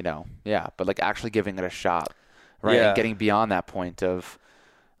 You know, yeah, but like actually giving it a shot, right? Yeah. And getting beyond that point of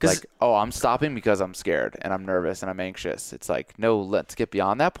like, oh, I'm stopping because I'm scared and I'm nervous and I'm anxious. It's like, no, let's get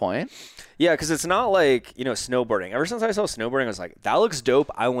beyond that point. Yeah, because it's not like, you know, snowboarding. Ever since I saw snowboarding, I was like, that looks dope.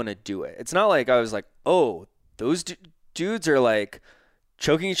 I want to do it. It's not like I was like, oh, those dudes are like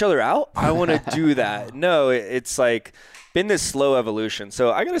choking each other out. I want to do that. No, it's like been this slow evolution.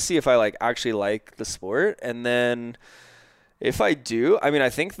 So I got to see if I like actually like the sport. And then if I do, I mean,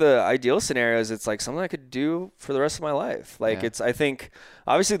 I think the ideal scenario is it's like something I could do for the rest of my life. Like I think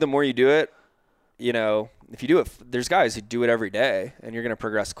obviously the more you do it, you know, if you do it, there's guys who do it every day and you're going to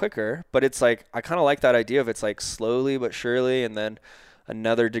progress quicker, but it's like, I kind of like that idea of it's like slowly but surely. And then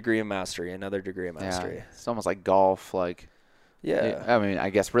another degree of mastery. Yeah, it's almost like golf. Like, yeah, I mean, I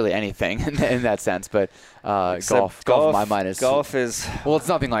guess really anything in that sense, but golf in my mind is well, it's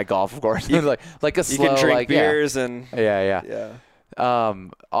nothing like golf, of course. like a slow, you can drink like, beers and yeah.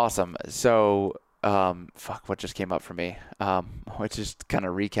 Awesome. So, what just came up for me? Let's just kind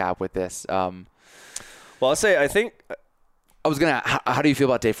of recap with this. Well, I'll say I think. I was gonna. How do you feel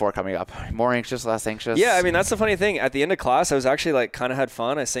about day 4 coming up? More anxious, less anxious? Yeah, I mean that's the funny thing. At the end of class, I was actually like kind of had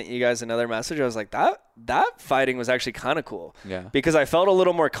fun. I sent you guys another message. I was like that fighting was actually kind of cool. Yeah. Because I felt a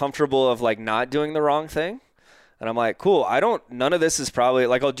little more comfortable of like not doing the wrong thing, and I'm like, cool. None of this is probably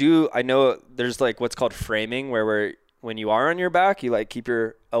like I know there's like what's called framing where when you are on your back, you like keep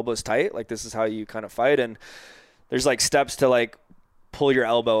your elbows tight. Like this is how you kind of fight, and there's like steps to like pull your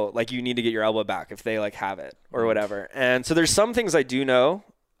elbow, like you need to get your elbow back if they like have it or whatever. And so there's some things I do know.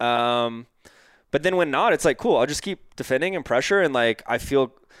 But then when not, it's like, cool, I'll just keep defending and pressure. And like, I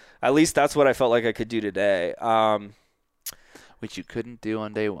feel, at least that's what I felt like I could do today. Which you couldn't do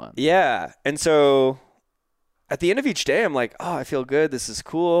on day 1. Yeah. And so at the end of each day, I'm like, oh, I feel good. This is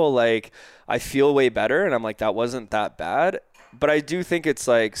cool. Like I feel way better. And I'm like, that wasn't that bad. But I do think it's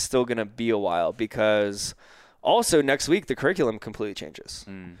like still going to be a while because also next week, the curriculum completely changes.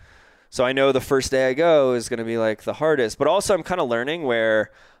 So I know the first day I go is going to be like the hardest, but also I'm kind of learning where,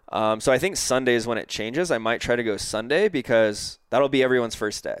 so I think Sunday is when it changes. I might try to go Sunday because that'll be everyone's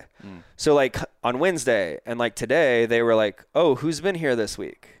first day. So like on Wednesday and like today, they were like, oh, who's been here this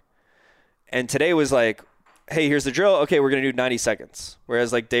week? And today was like, hey, here's the drill. Okay, we're going to do 90 seconds.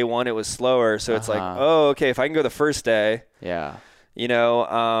 Whereas like day 1, it was slower. So it's like, oh, okay, if I can go the first day, you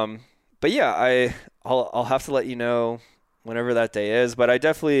know, but yeah, I'll have to let you know whenever that day is, but I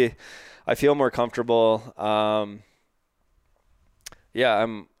feel more comfortable. I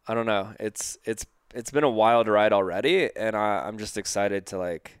don't know. It's been a wild ride already, and I'm just excited to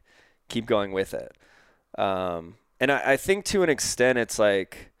like keep going with it. And I think to an extent, it's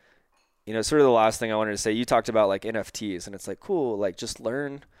like, you know, sort of the last thing I wanted to say, you talked about like NFTs, and it's like, cool, like just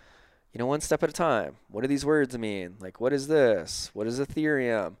learn, you know, one step at a time. What do these words mean? Like, what is this? What is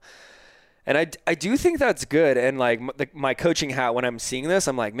Ethereum? And I do think that's good. And like my coaching hat, when I'm seeing this,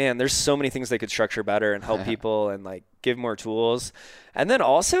 I'm like, man, there's so many things they could structure better and help people and like give more tools. And then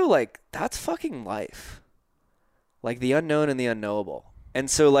also like, that's fucking life. Like the unknown and the unknowable.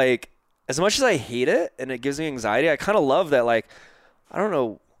 And so like, as much as I hate it and it gives me anxiety, I kind of love that. Like, I don't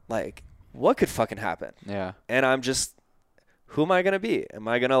know, like what could fucking happen? Yeah. And I'm just, who am I going to be? Am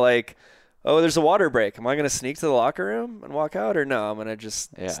I going to like oh, there's a water break. Am I going to sneak to the locker room and walk out, or no, I'm going to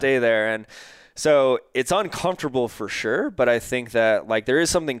just stay there? And so it's uncomfortable for sure, but I think that like there is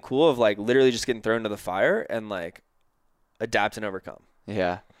something cool of like literally just getting thrown to the fire and like adapt and overcome.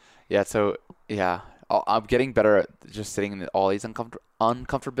 Yeah. Yeah. So yeah, I'm getting better at just sitting in all these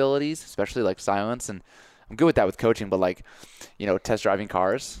uncomfortabilities, especially like silence. And I'm good with that with coaching, but like, you know, test driving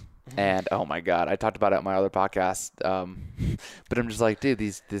cars. And oh my God, I talked about it on my other podcast. But I'm just like, dude,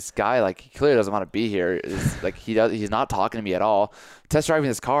 this guy, like, he clearly doesn't want to be here. Like, he's not talking to me at all. Test driving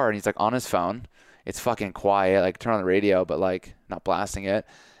this car, and he's like on his phone. It's fucking quiet. Like, turn on the radio, but like not blasting it.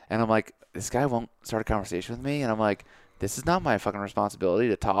 And I'm like, this guy won't start a conversation with me. And I'm like, this is not my fucking responsibility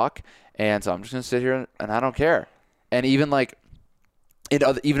to talk. And so I'm just gonna sit here and I don't care. And even like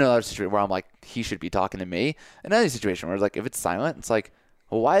even in other situations where I'm like, he should be talking to me. Another situation where it's like, if it's silent, it's like,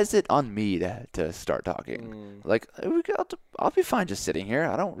 well, why is it on me to start talking? Like, I'll be fine just sitting here.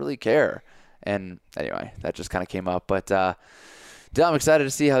 I don't really care. And anyway, that just kind of came up. But Dylan, I'm excited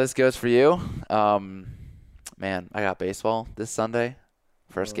to see how this goes for you. Man, I got baseball this Sunday,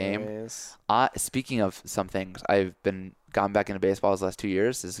 first game. Speaking of some things, I've gone back into baseball the last 2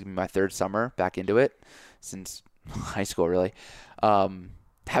 years. This is gonna be my third summer back into it since high school, really.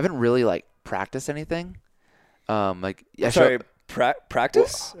 Haven't really like practiced anything.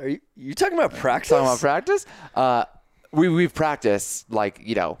 Practice? Are you talking about practice? Talking about practice? We've practiced, like,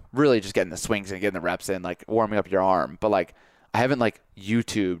 you know, really just getting the swings and getting the reps in, like warming up your arm. But like, I haven't like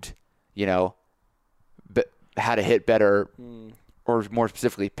YouTubed, you know, how to hit better, or more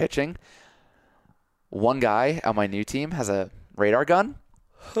specifically pitching. One guy on my new team has a radar gun.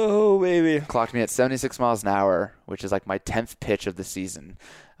 Oh, baby. Clocked me at 76 miles an hour, which is like my 10th pitch of the season.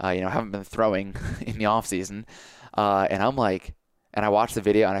 I haven't been throwing in the off season. And I'm like, and I watched the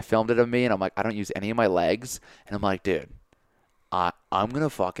video and I filmed it of me, and I'm like, I don't use any of my legs. And I'm like, dude, I'm going to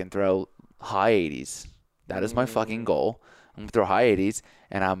fucking throw high 80s. That is my fucking goal. I'm going to throw high 80s.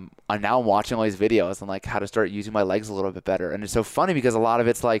 And I'm now watching all these videos on like how to start using my legs a little bit better. And it's so funny because a lot of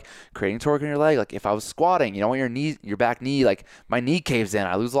it's like creating torque in your leg. Like if I was squatting, you don't want your back knee, like my knee caves in.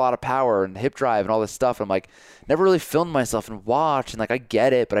 I lose a lot of power and hip drive and all this stuff. And I'm like, never really filmed myself and watched, and like I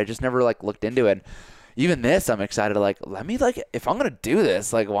get it, but I just never like looked into it. Even this, I'm excited to like, let me like, if I'm going to do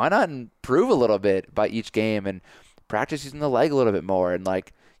this, like why not improve a little bit by each game and practice using the leg a little bit more and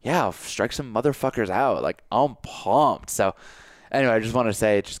like, yeah, I'll strike some motherfuckers out. Like I'm pumped. So anyway, I just want to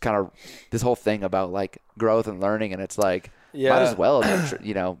say it's just kind of this whole thing about like growth and learning, and it's like, might as well,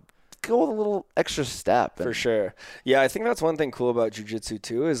 you know, go with a little extra step. For sure. Yeah, I think that's one thing cool about jiu-jitsu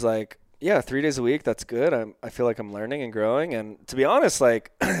too is like, yeah, 3 days a week, that's good. I feel like I'm learning and growing. And to be honest,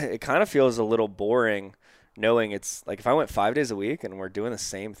 like it kind of feels a little boring knowing it's like if I went 5 days a week and we're doing the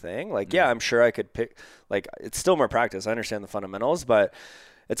same thing, like, yeah, I'm sure I could pick, like it's still more practice. I understand the fundamentals, but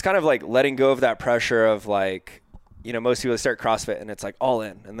it's kind of like letting go of that pressure of like, you know, most people start CrossFit and it's like all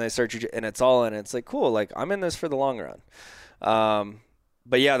in, and they start and it's all in. And it's like, cool, like I'm in this for the long run.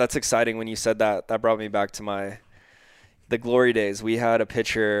 But yeah, that's exciting. When you said that, that brought me back to the glory days. We had a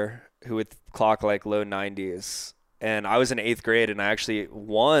pitcher who would clock like low 90s, and I was in 8th grade, and I actually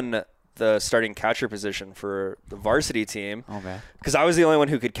won the starting catcher position for the varsity team. Oh man, because I was the only one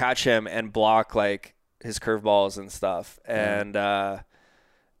who could catch him and block like his curveballs and stuff. And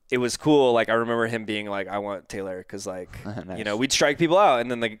it was cool. Like I remember him being like, I want Taylor, because like nice. You know, we'd strike people out, and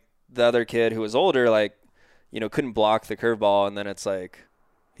then the other kid who was older, like, you know, couldn't block the curveball, and then it's like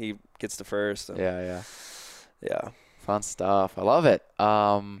he gets to first. And yeah, fun stuff. I love it.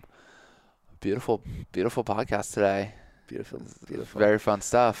 Beautiful podcast today. Beautiful. Very fun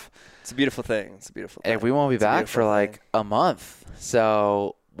stuff. It's a beautiful thing. And we won't be back for like a month,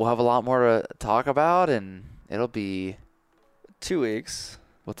 so we'll have a lot more to talk about, and it'll be 2 weeks.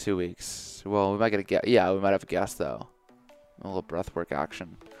 Well, 2 weeks. Well, we might get a guest. Yeah, we might have a guest though. A little breathwork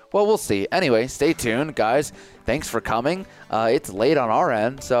action. Well, we'll see. Anyway, stay tuned, guys. Thanks for coming. It's late on our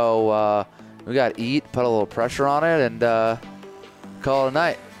end, so we got to eat, put a little pressure on it, and call it a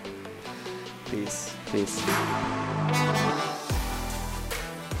night. Peace. Peace.